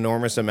there's an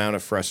enormous amount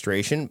of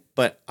frustration,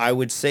 but I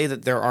would say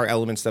that there are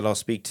elements that I'll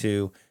speak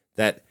to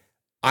that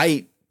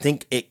I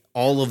think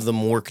all of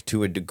them work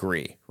to a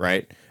degree,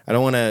 right? I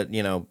don't want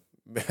to,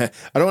 I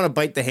don't want to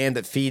bite the hand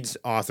that feeds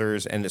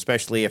authors, and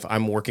especially if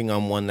I'm working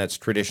on one that's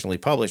traditionally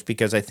published,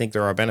 because I think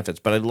there are benefits.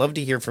 But I'd love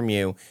to hear from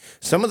you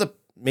some of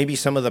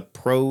the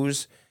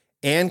pros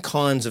and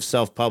cons of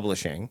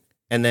self-publishing,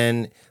 and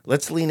then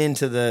let's lean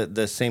into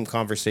the same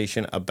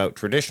conversation about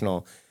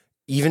traditional.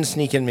 Even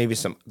sneak in maybe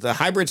the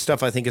hybrid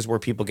stuff, I think, is where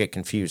people get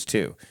confused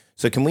too.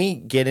 So can we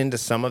get into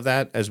some of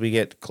that as we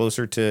get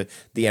closer to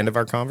the end of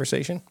our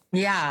conversation?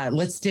 Yeah,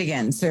 let's dig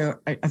in. So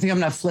I think I'm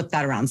going to flip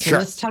that around. So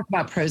let's talk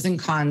about pros and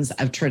cons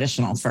of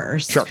traditional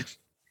first. Sure.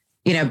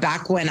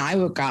 Back when I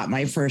got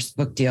my first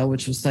book deal,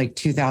 which was like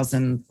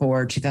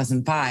 2004,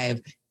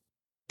 2005,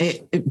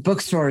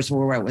 bookstores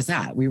were where it was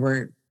at. We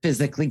were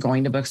physically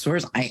going to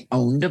bookstores. I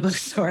owned a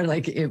bookstore.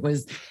 Like it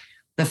was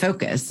the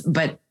focus.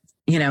 But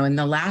in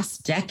the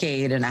last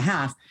decade and a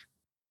half,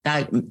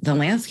 that the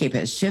landscape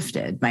has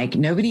shifted. Mike,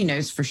 nobody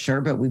knows for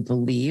sure, but we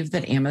believe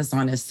that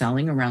Amazon is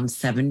selling around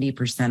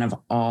 70% of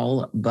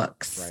all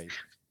books. Right.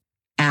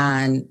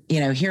 And,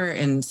 here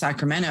in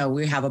Sacramento,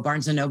 we have a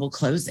Barnes & Noble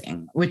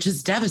closing, which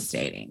is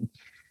devastating.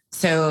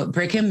 So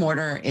brick and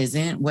mortar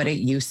isn't what it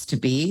used to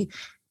be.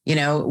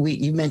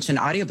 You mentioned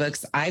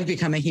audiobooks. I've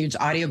become a huge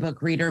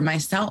audiobook reader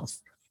myself.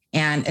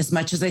 And as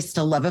much as I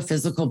still love a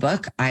physical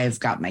book, I've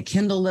got my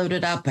Kindle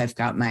loaded up. I've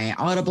got my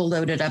Audible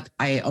loaded up.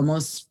 I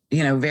almost,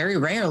 very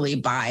rarely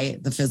buy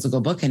the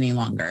physical book any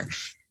longer.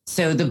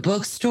 So the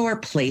bookstore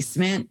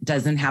placement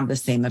doesn't have the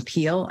same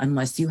appeal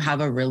unless you have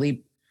a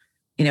really,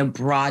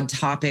 broad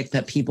topic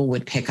that people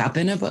would pick up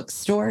in a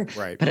bookstore.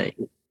 Right.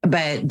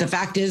 But the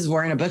fact is,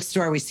 we're in a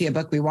bookstore. We see a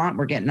book we want.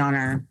 We're getting on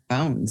our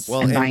phones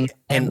and buying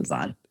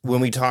Amazon.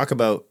 When we talk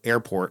about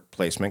airport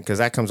placement, because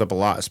that comes up a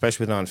lot,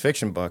 especially with a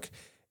nonfiction book,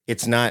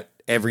 it's not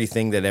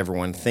everything that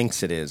everyone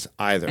thinks it is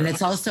either. And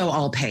it's also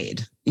all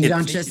paid. You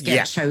don't just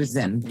get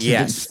chosen.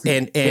 Yes.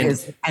 And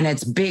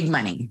it's big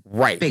money.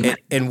 Right. Big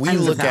money. And we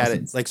look at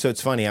it so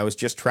it's funny. I was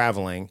just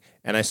traveling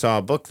and I saw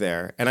a book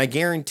there, and I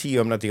guarantee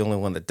you I'm not the only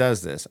one that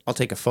does this. I'll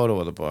take a photo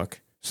of the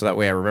book so that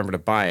way I remember to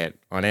buy it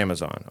on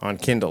Amazon, on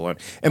Kindle.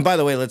 And by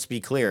the way, let's be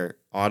clear,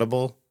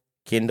 Audible,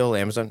 Kindle,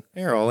 Amazon,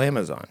 they're all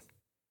Amazon.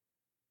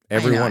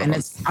 Every one of them. And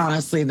it's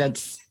honestly,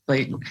 that's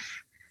like,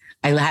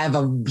 I have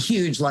a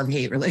huge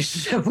love-hate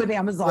relationship with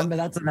Amazon, but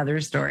that's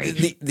another story.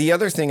 The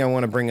other thing I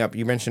want to bring up,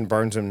 you mentioned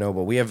Barnes &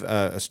 Noble. We have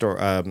a store,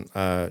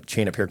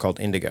 chain up here called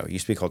Indigo. It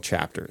used to be called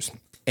Chapters.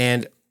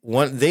 And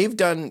they've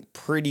done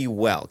pretty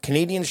well.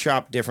 Canadians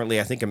shop differently.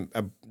 I think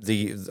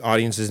the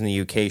audiences in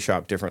the UK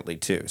shop differently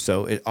too.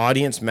 So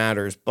audience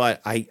matters.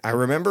 But I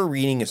remember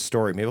reading a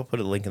story, maybe I'll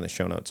put a link in the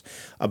show notes,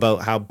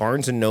 about how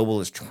Barnes &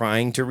 Noble is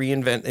trying to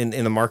reinvent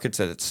in the markets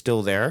that it's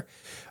still there.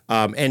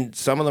 And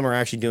some of them are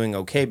actually doing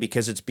okay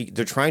because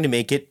they're trying to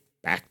make it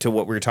back to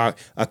what we were talking,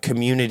 a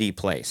community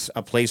place,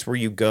 a place where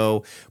you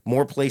go,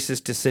 more places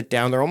to sit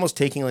down. They're almost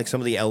taking like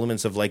some of the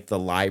elements of like the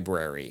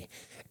library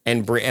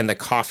and the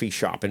coffee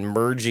shop and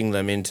merging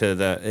them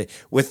into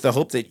with the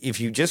hope that if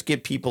you just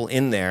get people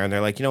in there and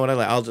they're like, you know what,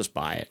 I'll just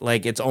buy it.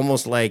 Like, it's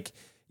almost like,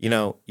 you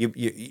know,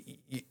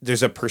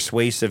 there's a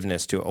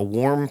persuasiveness to it, a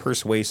warm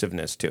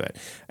persuasiveness to it.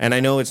 And I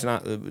know it's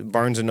not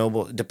Barnes &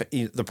 Noble.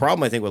 The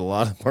problem, I think, with a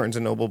lot of Barnes &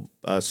 Noble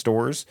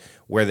stores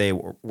where they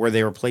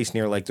were placed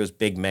near like those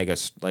big mega,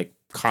 like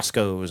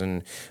Costco's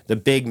and the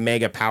big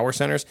mega power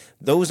centers,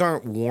 those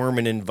aren't warm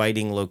and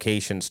inviting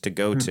locations to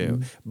go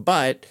to.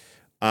 But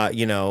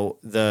you know,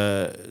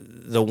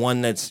 the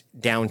one that's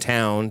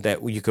downtown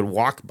that you could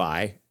walk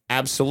by,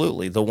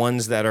 absolutely. The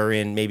ones that are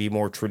in maybe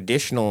more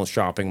traditional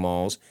shopping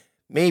malls,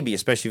 maybe,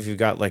 especially if you've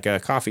got like a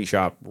coffee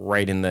shop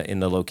right in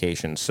the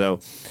location. So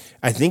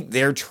I think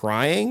they're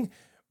trying,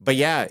 but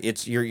yeah,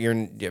 it's you're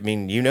I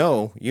mean, you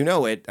know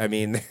it. I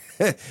mean,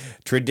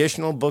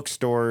 traditional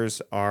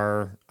bookstores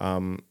are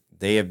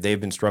they've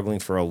been struggling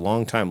for a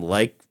long time.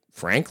 Like,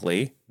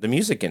 frankly, the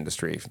music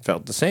industry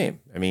felt the same.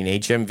 I mean,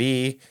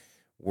 HMV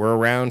were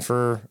around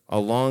for a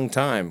long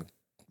time.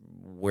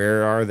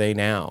 Where are they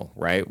now?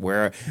 Right?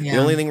 The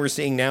only thing we're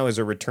seeing now is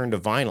a return to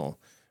vinyl.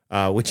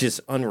 Which is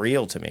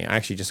unreal to me. I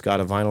actually just got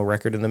a vinyl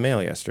record in the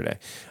mail yesterday,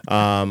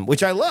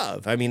 which I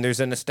love. I mean, there's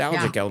a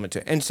nostalgic element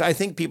to it. And so I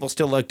think people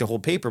still like to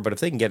hold paper, but if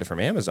they can get it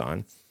from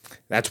Amazon,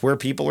 that's where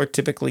people are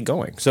typically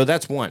going. So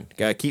that's one.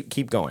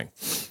 Keep going.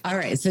 All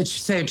right. So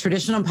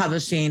traditional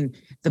publishing,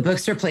 the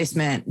bookstore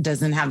placement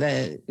doesn't have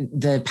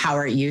the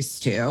power it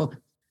used to.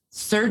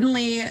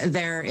 Certainly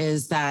there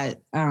is that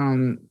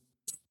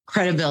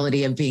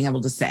credibility of being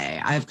able to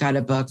say, I've got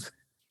a book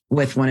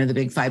with one of the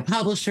big 5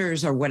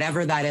 publishers or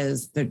whatever that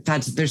is.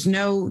 There's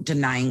no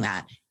denying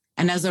that.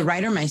 And as a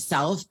writer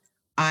myself,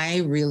 I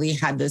really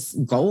had this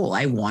goal.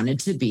 I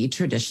wanted to be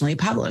traditionally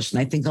published. And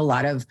I think a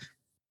lot of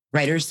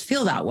writers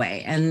feel that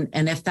way. And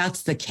if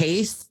that's the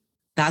case,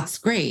 that's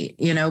great,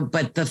 you know,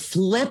 but the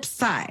flip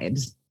side,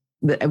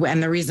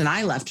 and the reason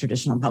I left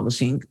traditional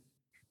publishing,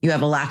 you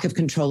have a lack of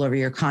control over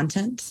your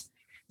content.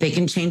 They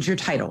can change your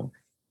title.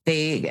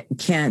 They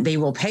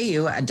will pay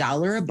you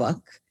 $1 a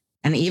book.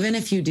 And even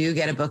if you do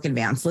get a book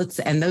advance,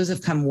 and those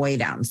have come way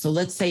down. So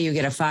let's say you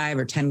get a 5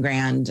 or 10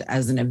 grand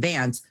as an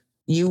advance,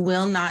 you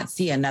will not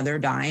see another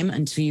dime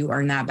until you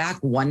earn that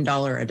back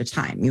 $1 at a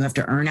time. You have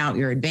to earn out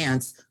your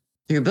advance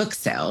through book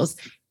sales.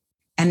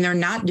 And they're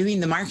not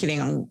doing the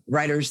marketing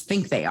writers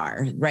think they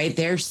are, right?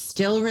 They're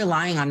still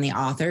relying on the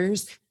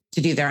authors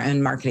to do their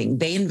own marketing.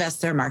 They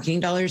invest their marketing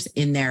dollars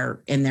in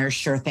their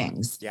sure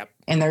things,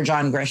 in their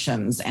John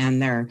Grishams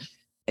and their,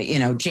 you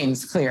know,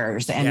 James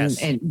Clears and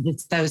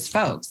it's those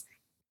folks.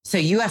 So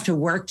you have to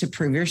work to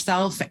prove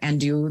yourself and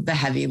do the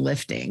heavy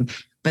lifting.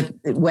 But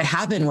what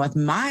happened with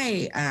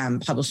my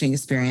publishing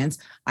experience,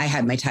 I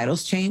had my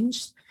titles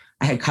changed.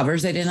 I had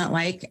covers I didn't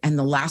like. And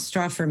the last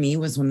straw for me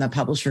was when the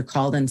publisher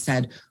called and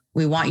said,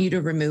 we want you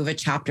to remove a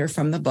chapter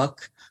from the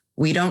book.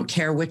 We don't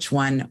care which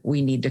one.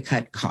 We need to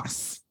cut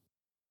costs.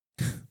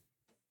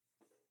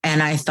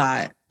 And I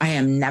thought, I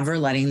am never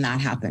letting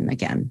that happen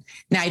again.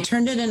 Now, I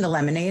turned it into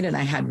Lemonade and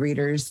I had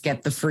readers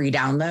get the free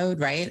download,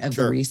 right, of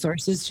the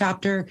resources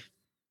chapter.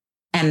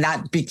 And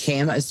that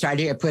became a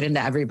strategy I put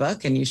into every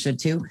book, and you should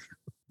too.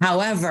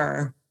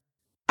 However,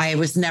 I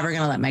was never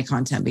going to let my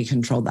content be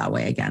controlled that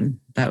way again.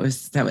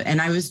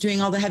 And I was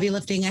doing all the heavy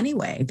lifting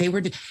anyway.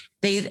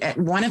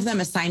 One of them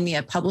assigned me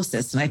a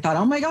publicist, and I thought,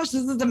 oh my gosh,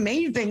 this is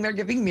amazing. They're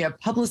giving me a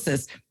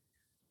publicist.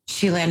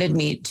 She landed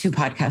me 2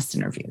 podcast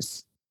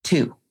interviews,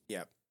 2.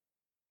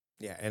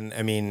 Yeah. And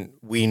I mean,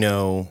 we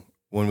know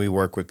when we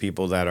work with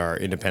people that are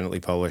independently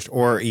published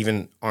or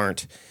even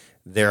aren't,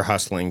 they're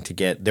hustling to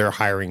get, they're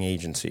hiring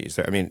agencies.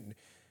 I mean,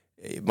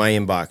 my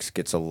inbox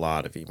gets a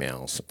lot of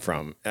emails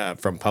from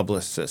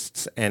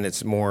publicists, and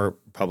it's more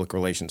public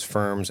relations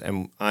firms.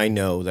 And I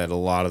know that a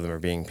lot of them are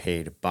being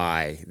paid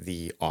by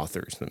the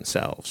authors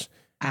themselves.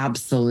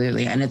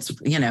 Absolutely. And it's,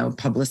 you know,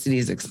 publicity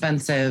is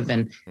expensive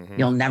and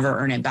you'll never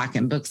earn it back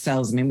in book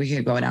sales. I mean, we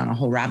could go down a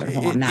whole rabbit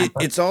hole on that.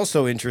 It's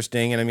also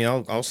interesting. And I mean,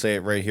 I'll say it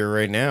right here,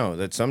 right now,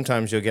 that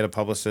sometimes you'll get a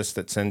publicist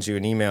that sends you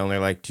an email and they're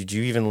like, did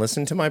you even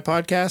listen to my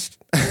podcast?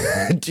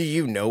 Do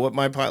you know what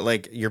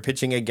like you're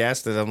pitching a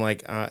guest that I'm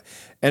like, and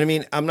I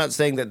mean, I'm not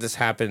saying that this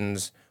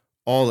happens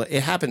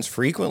it happens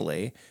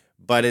frequently,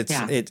 but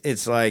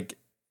it's like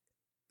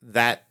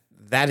that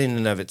in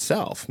and of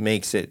itself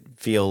makes it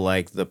feel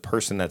like the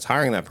person that's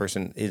hiring that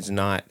person is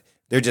not,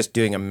 they're just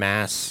doing a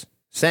mass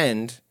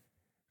send.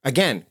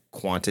 Again,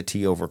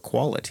 quantity over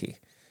quality.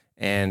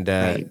 And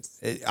Right.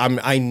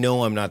 I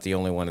know I'm not the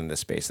only one in this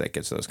space that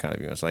gets those kind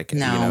of emails. Like,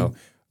 No.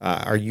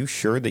 are you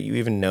sure that you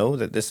even know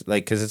that this,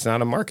 like, because it's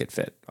not a market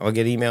fit? I'll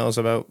get emails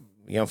about,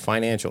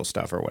 financial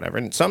stuff or whatever.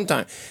 And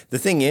sometimes the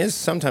thing is,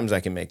 sometimes I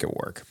can make it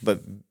work,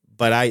 but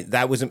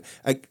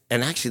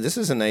and actually this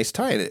is a nice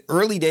tie.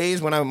 Early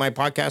days when my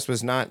podcast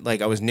was not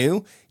like I was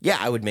new. Yeah,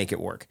 I would make it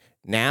work.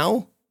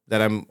 Now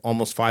that I'm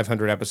almost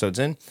 500 episodes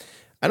in,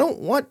 I don't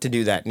want to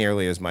do that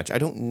nearly as much. I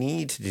don't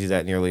need to do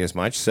that nearly as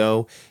much.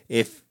 So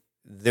if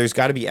there's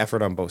got to be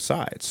effort on both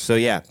sides. So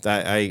yeah,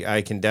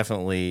 I can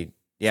definitely,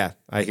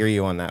 I hear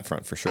you on that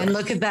front for sure. And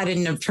look at that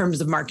in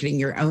terms of marketing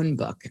your own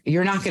book.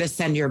 You're not going to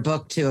send your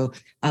book to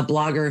a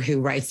blogger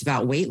who writes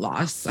about weight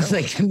loss.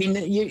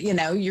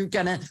 No. You're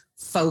going to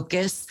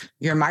focus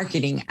your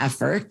marketing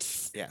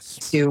efforts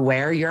to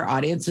where your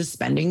audience is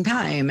spending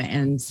time.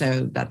 And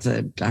so that's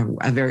a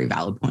very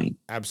valid point.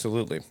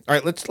 Absolutely. All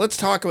right, let's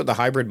talk about the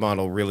hybrid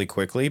model really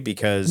quickly,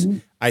 because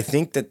I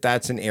think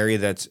that's an area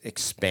that's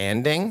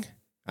expanding.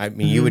 I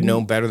mean, you would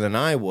know better than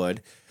I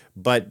would,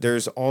 but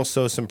there's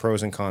also some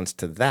pros and cons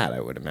to that,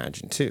 I would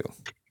imagine, too.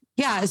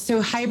 Yeah.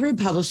 So hybrid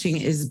publishing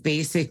is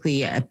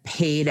basically a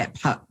paid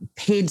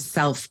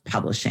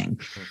self-publishing.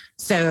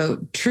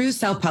 So true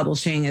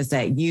self-publishing is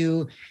that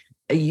you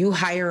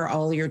hire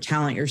all your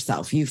talent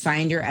yourself. You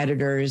find your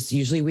editors.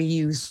 Usually we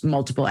use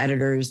multiple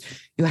editors.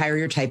 You hire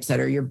your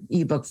typesetter, your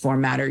ebook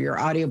formatter, your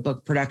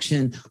audiobook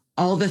production,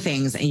 all the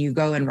things, and you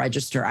go and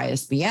register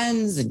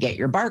ISBNs and get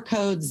your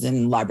barcodes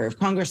and Library of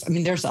Congress. I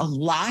mean, there's a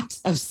lot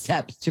of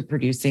steps to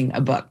producing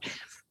a book.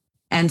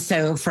 And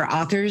so for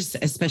authors,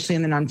 especially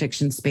in the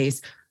nonfiction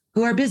space,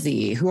 who are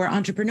busy, who are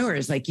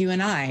entrepreneurs like you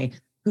and I,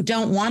 who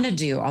don't want to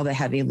do all the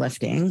heavy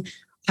lifting,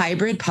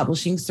 hybrid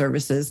publishing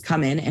services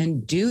come in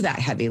and do that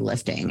heavy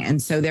lifting.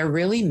 And so they're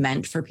really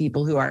meant for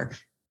people who are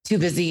too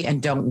busy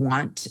and don't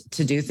want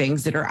to do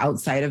things that are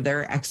outside of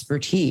their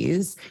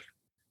expertise.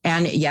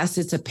 And yes,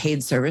 it's a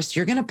paid service.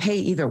 You're going to pay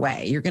either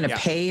way. You're going to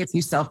pay if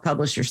you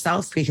self-publish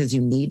yourself because you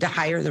need to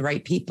hire the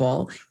right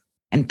people.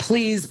 And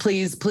please,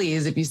 please,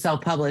 please, if you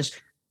self-publish,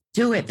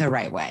 do it the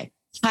right way.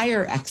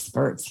 Hire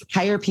experts,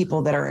 hire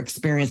people that are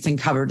experienced in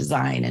cover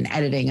design and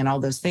editing and all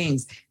those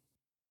things.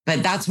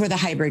 But that's where the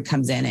hybrid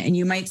comes in. And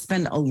you might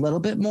spend a little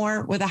bit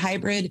more with a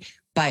hybrid,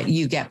 but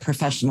you get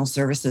professional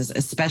services,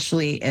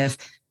 especially if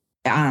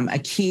a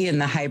key in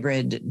the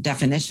hybrid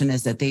definition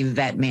is that they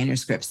vet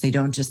manuscripts. They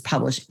don't just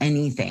publish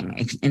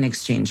anything in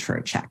exchange for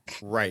a check.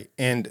 Right.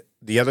 And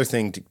the other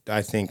thing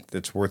I think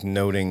that's worth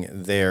noting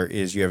there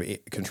is you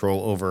have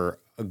control over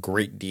a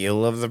great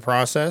deal of the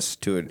process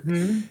to it.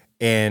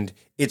 And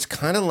it's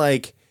kind of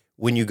like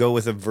when you go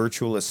with a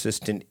virtual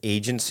assistant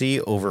agency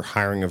over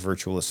hiring a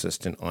virtual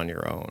assistant on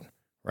your own,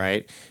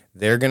 right?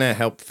 They're going to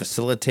help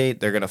facilitate.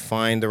 They're going to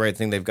find the right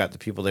thing. They've got the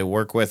people they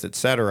work with, et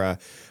cetera.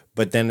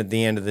 But then at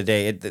the end of the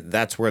day,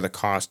 that's where the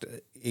cost,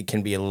 it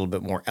can be a little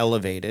bit more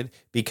elevated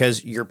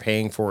because you're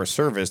paying for a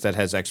service that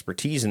has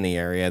expertise in the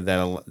area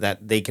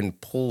that they can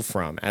pull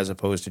from, as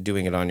opposed to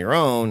doing it on your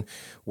own,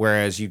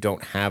 whereas you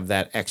don't have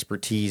that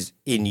expertise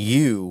in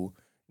you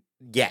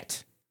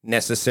yet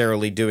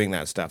necessarily doing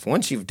that stuff.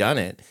 Once you've done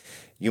it,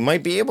 you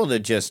might be able to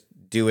just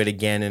do it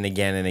again and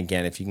again and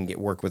again if you can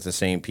work with the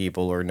same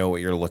people or know what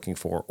you're looking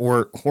for,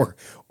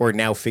 or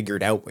now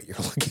figured out what you're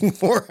looking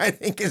for, I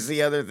think is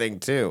the other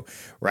thing too,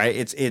 right?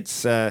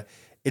 It's an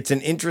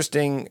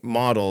interesting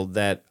model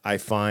that I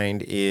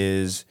find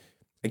is,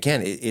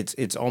 again,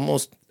 it's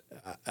almost,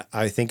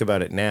 I think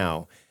about it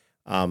now.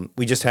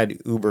 We just had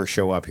Uber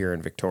show up here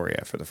in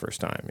Victoria for the first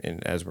time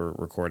as we're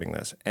recording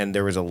this. And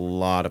there was a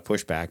lot of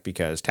pushback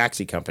because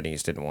taxi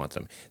companies didn't want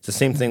them. It's the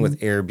same thing with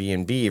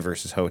Airbnb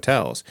versus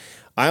hotels.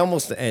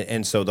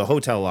 And so the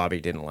hotel lobby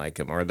didn't like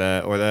them, or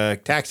the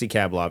taxi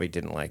cab lobby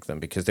didn't like them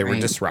because they were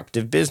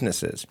disruptive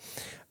businesses.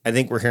 I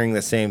think we're hearing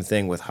the same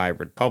thing with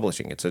hybrid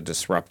publishing. It's a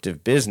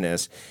disruptive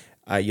business.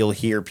 You'll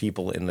hear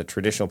people in the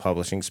traditional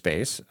publishing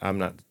space.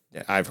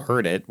 I've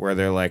heard it where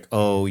they're like,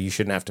 oh, you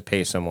shouldn't have to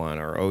pay someone,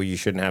 or, oh, you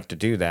shouldn't have to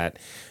do that.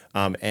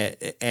 Again,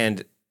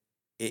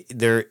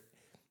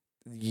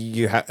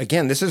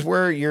 this is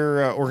where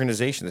your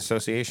organization,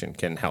 association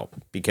can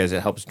help, because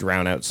it helps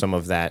drown out some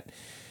of that,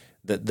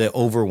 the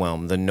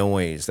overwhelm, the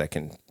noise that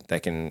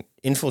can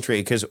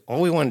infiltrate. Because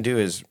all we want to do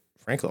is,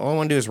 frankly, all I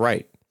want to do is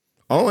write.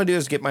 All I want to do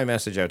is get my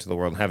message out to the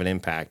world and have an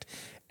impact.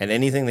 And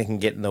anything that can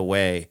get in the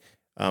way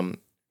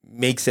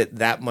makes it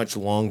that much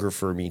longer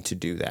for me to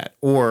do that,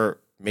 or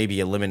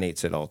maybe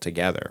eliminates it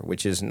altogether,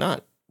 which is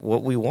not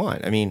what we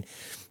want. I mean,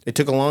 it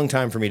took a long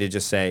time for me to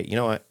just say, you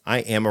know what, I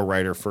am a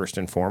writer first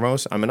and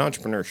foremost. I'm an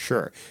entrepreneur,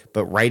 sure,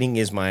 but writing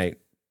is my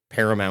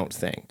paramount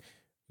thing.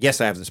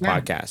 Yes, I have this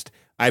podcast.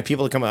 I have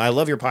people that come, I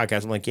love your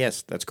podcast. I'm like,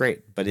 yes, that's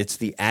great, but it's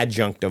the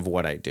adjunct of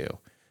what I do.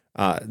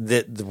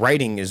 The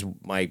writing is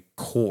my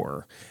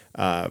core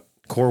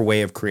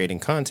way of creating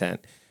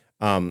content.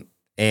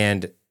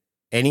 And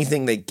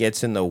anything that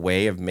gets in the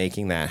way of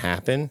making that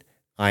happen,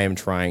 I am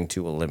trying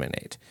to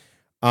eliminate.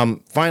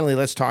 Finally,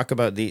 let's talk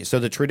about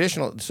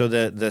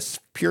the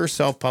pure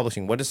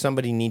self-publishing. What does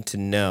somebody need to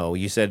know?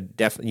 You said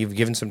you've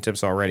given some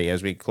tips already.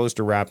 As we close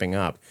to wrapping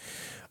up,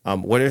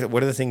 what are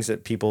the things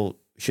that people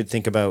should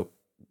think about?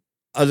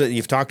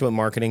 You've talked about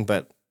marketing,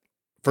 but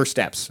first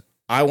steps.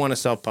 I want to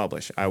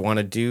self-publish. I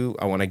want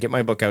to get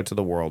my book out to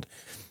the world.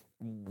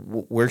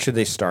 Where should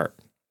they start?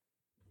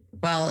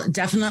 Well,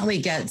 definitely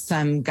get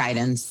some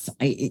guidance,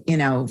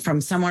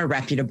 from somewhere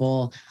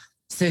reputable.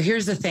 So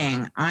here's the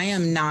thing. I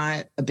am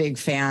not a big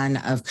fan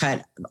of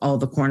cut all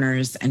the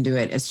corners and do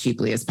it as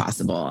cheaply as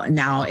possible.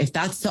 Now, if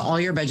that's all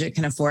your budget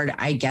can afford,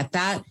 I get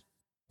that.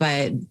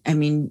 But I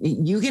mean,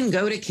 you can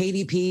go to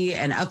KDP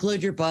and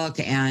upload your book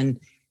and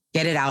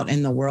get it out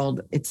in the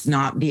world. It's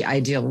not the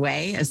ideal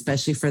way,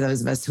 especially for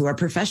those of us who are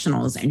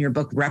professionals and your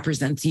book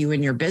represents you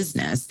and your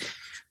business.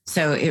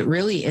 So it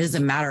really is a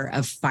matter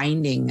of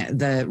finding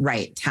the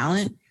right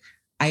talent.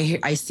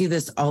 I see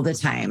this all the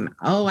time.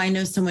 Oh, I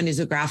know someone who's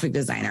a graphic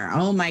designer.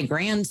 Oh, my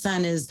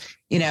grandson is,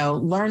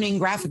 learning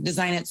graphic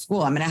design at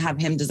school. I'm going to have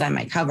him design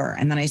my cover.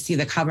 And then I see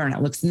the cover and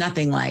it looks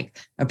nothing like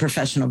a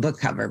professional book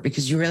cover,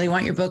 because you really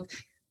want your book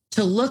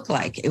to look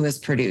like it was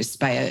produced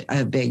by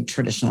a big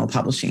traditional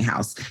publishing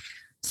house.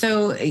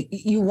 So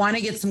you want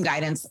to get some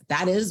guidance.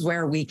 That is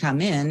where we come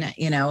in, at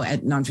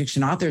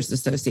Nonfiction Authors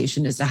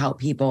Association, is to help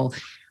people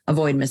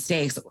avoid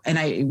mistakes. And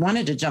I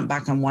wanted to jump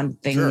back on one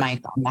thing, sure,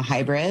 Mike, on the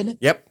hybrid.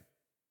 Yep.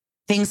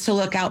 Things to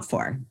look out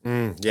for,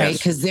 yes. Right?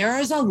 Because there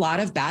is a lot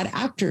of bad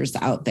actors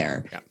out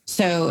there. Yep.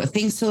 So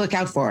things to look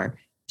out for.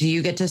 Do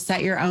you get to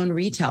set your own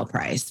retail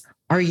price?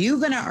 Are you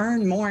going to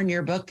earn more on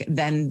your book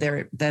than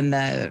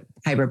the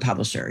hybrid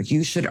publisher?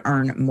 You should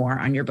earn more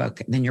on your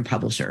book than your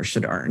publisher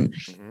should earn.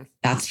 Mm-hmm.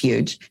 That's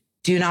huge.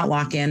 Do not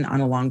lock in on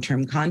a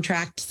long-term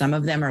contract. Some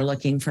of them are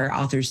looking for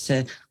authors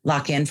to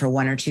lock in for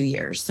 1 or 2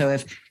 years. So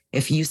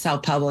if you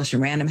self-publish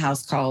and Random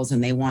House calls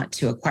and they want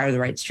to acquire the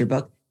rights to your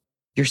book,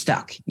 you're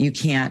stuck. You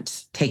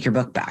can't take your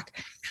book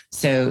back.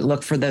 So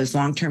look for those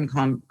long-term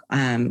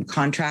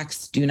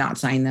contracts. Do not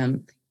sign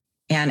them.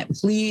 And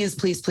please,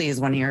 please, please,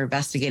 when you're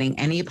investigating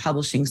any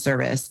publishing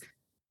service,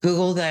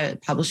 Google the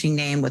publishing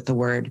name with the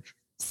word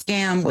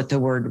scam, with the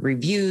word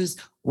reviews,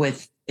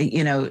 with,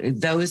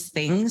 those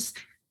things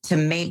to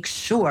make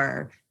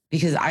sure,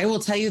 because I will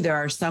tell you, there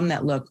are some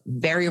that look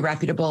very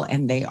reputable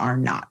and they are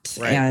not.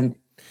 Right. And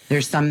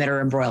there's some that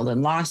are embroiled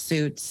in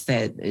lawsuits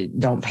that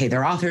don't pay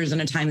their authors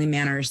in a timely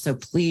manner. So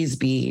please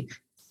be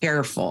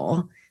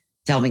careful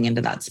delving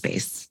into that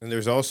space. And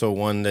there's also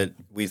one that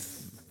we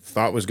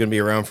thought was going to be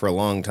around for a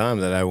long time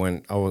that I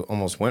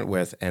almost went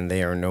with, and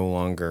they are no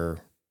longer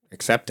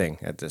accepting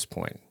at this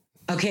point.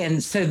 Okay.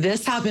 And so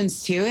this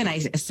happens too. And I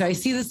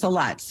see this a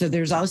lot. So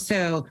there's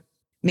also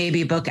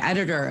maybe a book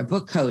editor, a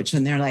book coach,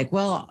 and they're like,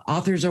 well,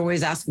 authors are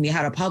always asking me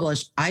how to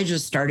publish. I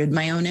just started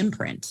my own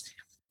imprint.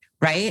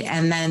 Right.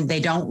 And then they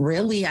don't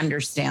really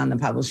understand the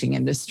publishing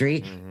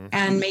industry. Mm-hmm.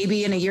 And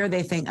maybe in a year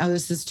they think, oh,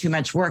 this is too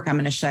much work, I'm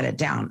going to shut it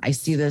down. I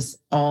see this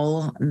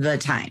all the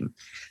time.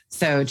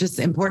 So just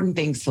important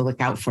things to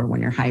look out for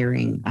when you're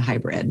hiring a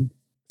hybrid.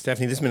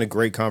 Stephanie, this has been a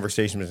great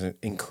conversation. It's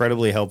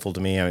incredibly helpful to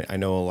me. I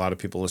know a lot of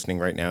people listening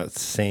right now, it's the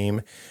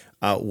same.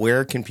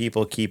 Where can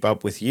people keep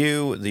up with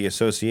you, the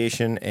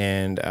association,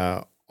 and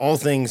all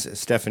things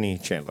Stephanie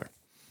Chandler?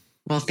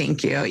 Well,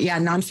 thank you. Yeah,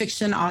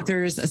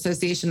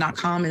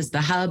 nonfictionauthorsassociation.com is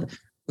the hub.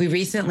 We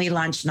recently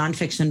launched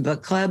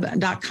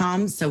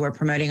nonfictionbookclub.com. So we're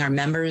promoting our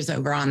members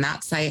over on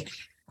that site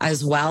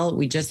as well.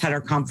 We just had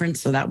our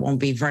conference, so that won't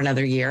be for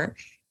another year.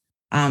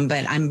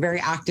 But I'm very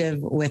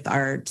active with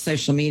our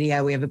social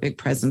media. We have a big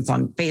presence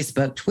on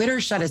Facebook. Twitter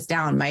shut us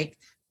down, Mike.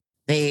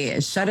 They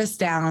shut us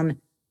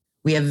down.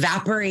 We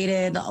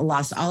evaporated,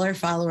 lost all our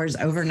followers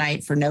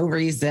overnight for no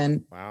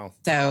reason. Wow.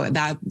 So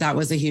that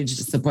was a huge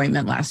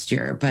disappointment last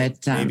year.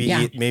 But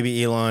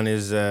maybe Elon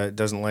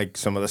doesn't like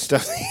some of the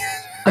stuff.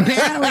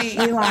 Apparently,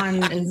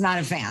 Elon is not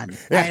a fan.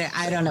 Yeah.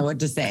 I don't know what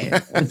to say.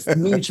 It's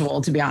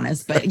mutual, to be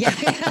honest. But yeah.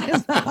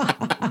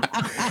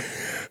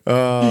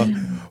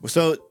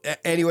 So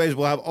anyways,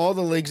 we'll have all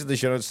the links in the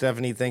show notes.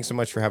 Stephanie, thanks so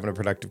much for having a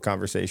productive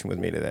conversation with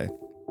me today.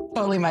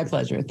 Totally my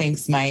pleasure.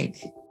 Thanks,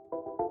 Mike.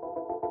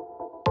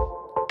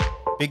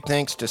 Big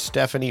thanks to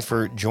Stephanie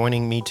for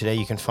joining me today.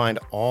 You can find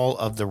all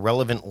of the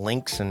relevant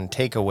links and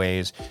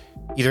takeaways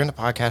either in the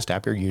podcast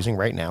app you're using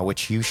right now,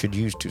 which you should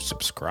use to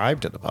subscribe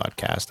to the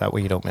podcast. That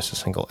way you don't miss a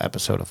single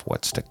episode of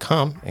what's to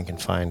come, and can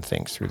find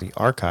things through the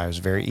archives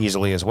very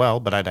easily as well.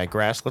 But I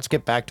digress. Let's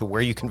get back to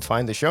where you can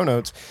find the show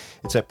notes.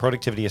 It's at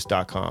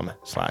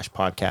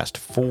productivityist.com/podcast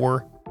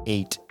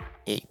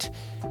 488.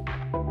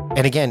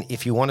 And again,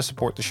 if you want to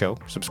support the show,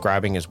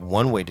 subscribing is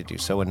one way to do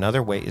so.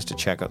 Another way is to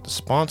check out the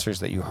sponsors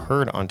that you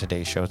heard on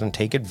today's shows and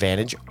take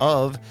advantage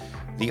of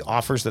the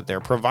offers that they're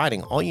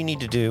providing. All you need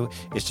to do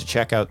is to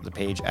check out the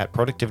page at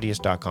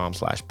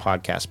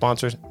productivityist.com/podcast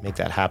sponsors. Make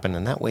that happen,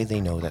 and that way they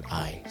know that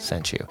I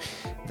sent you.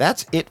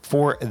 That's it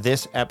for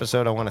this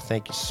episode. I want to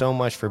thank you so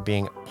much for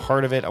being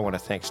part of it. I want to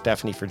thank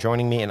Stephanie for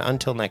joining me. And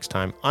until next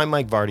time, I'm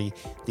Mike Vardy,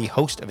 the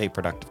host of A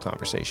Productive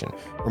Conversation,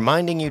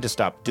 reminding you to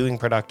stop doing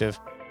productive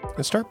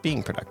and start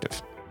being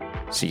productive.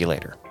 See you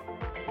later.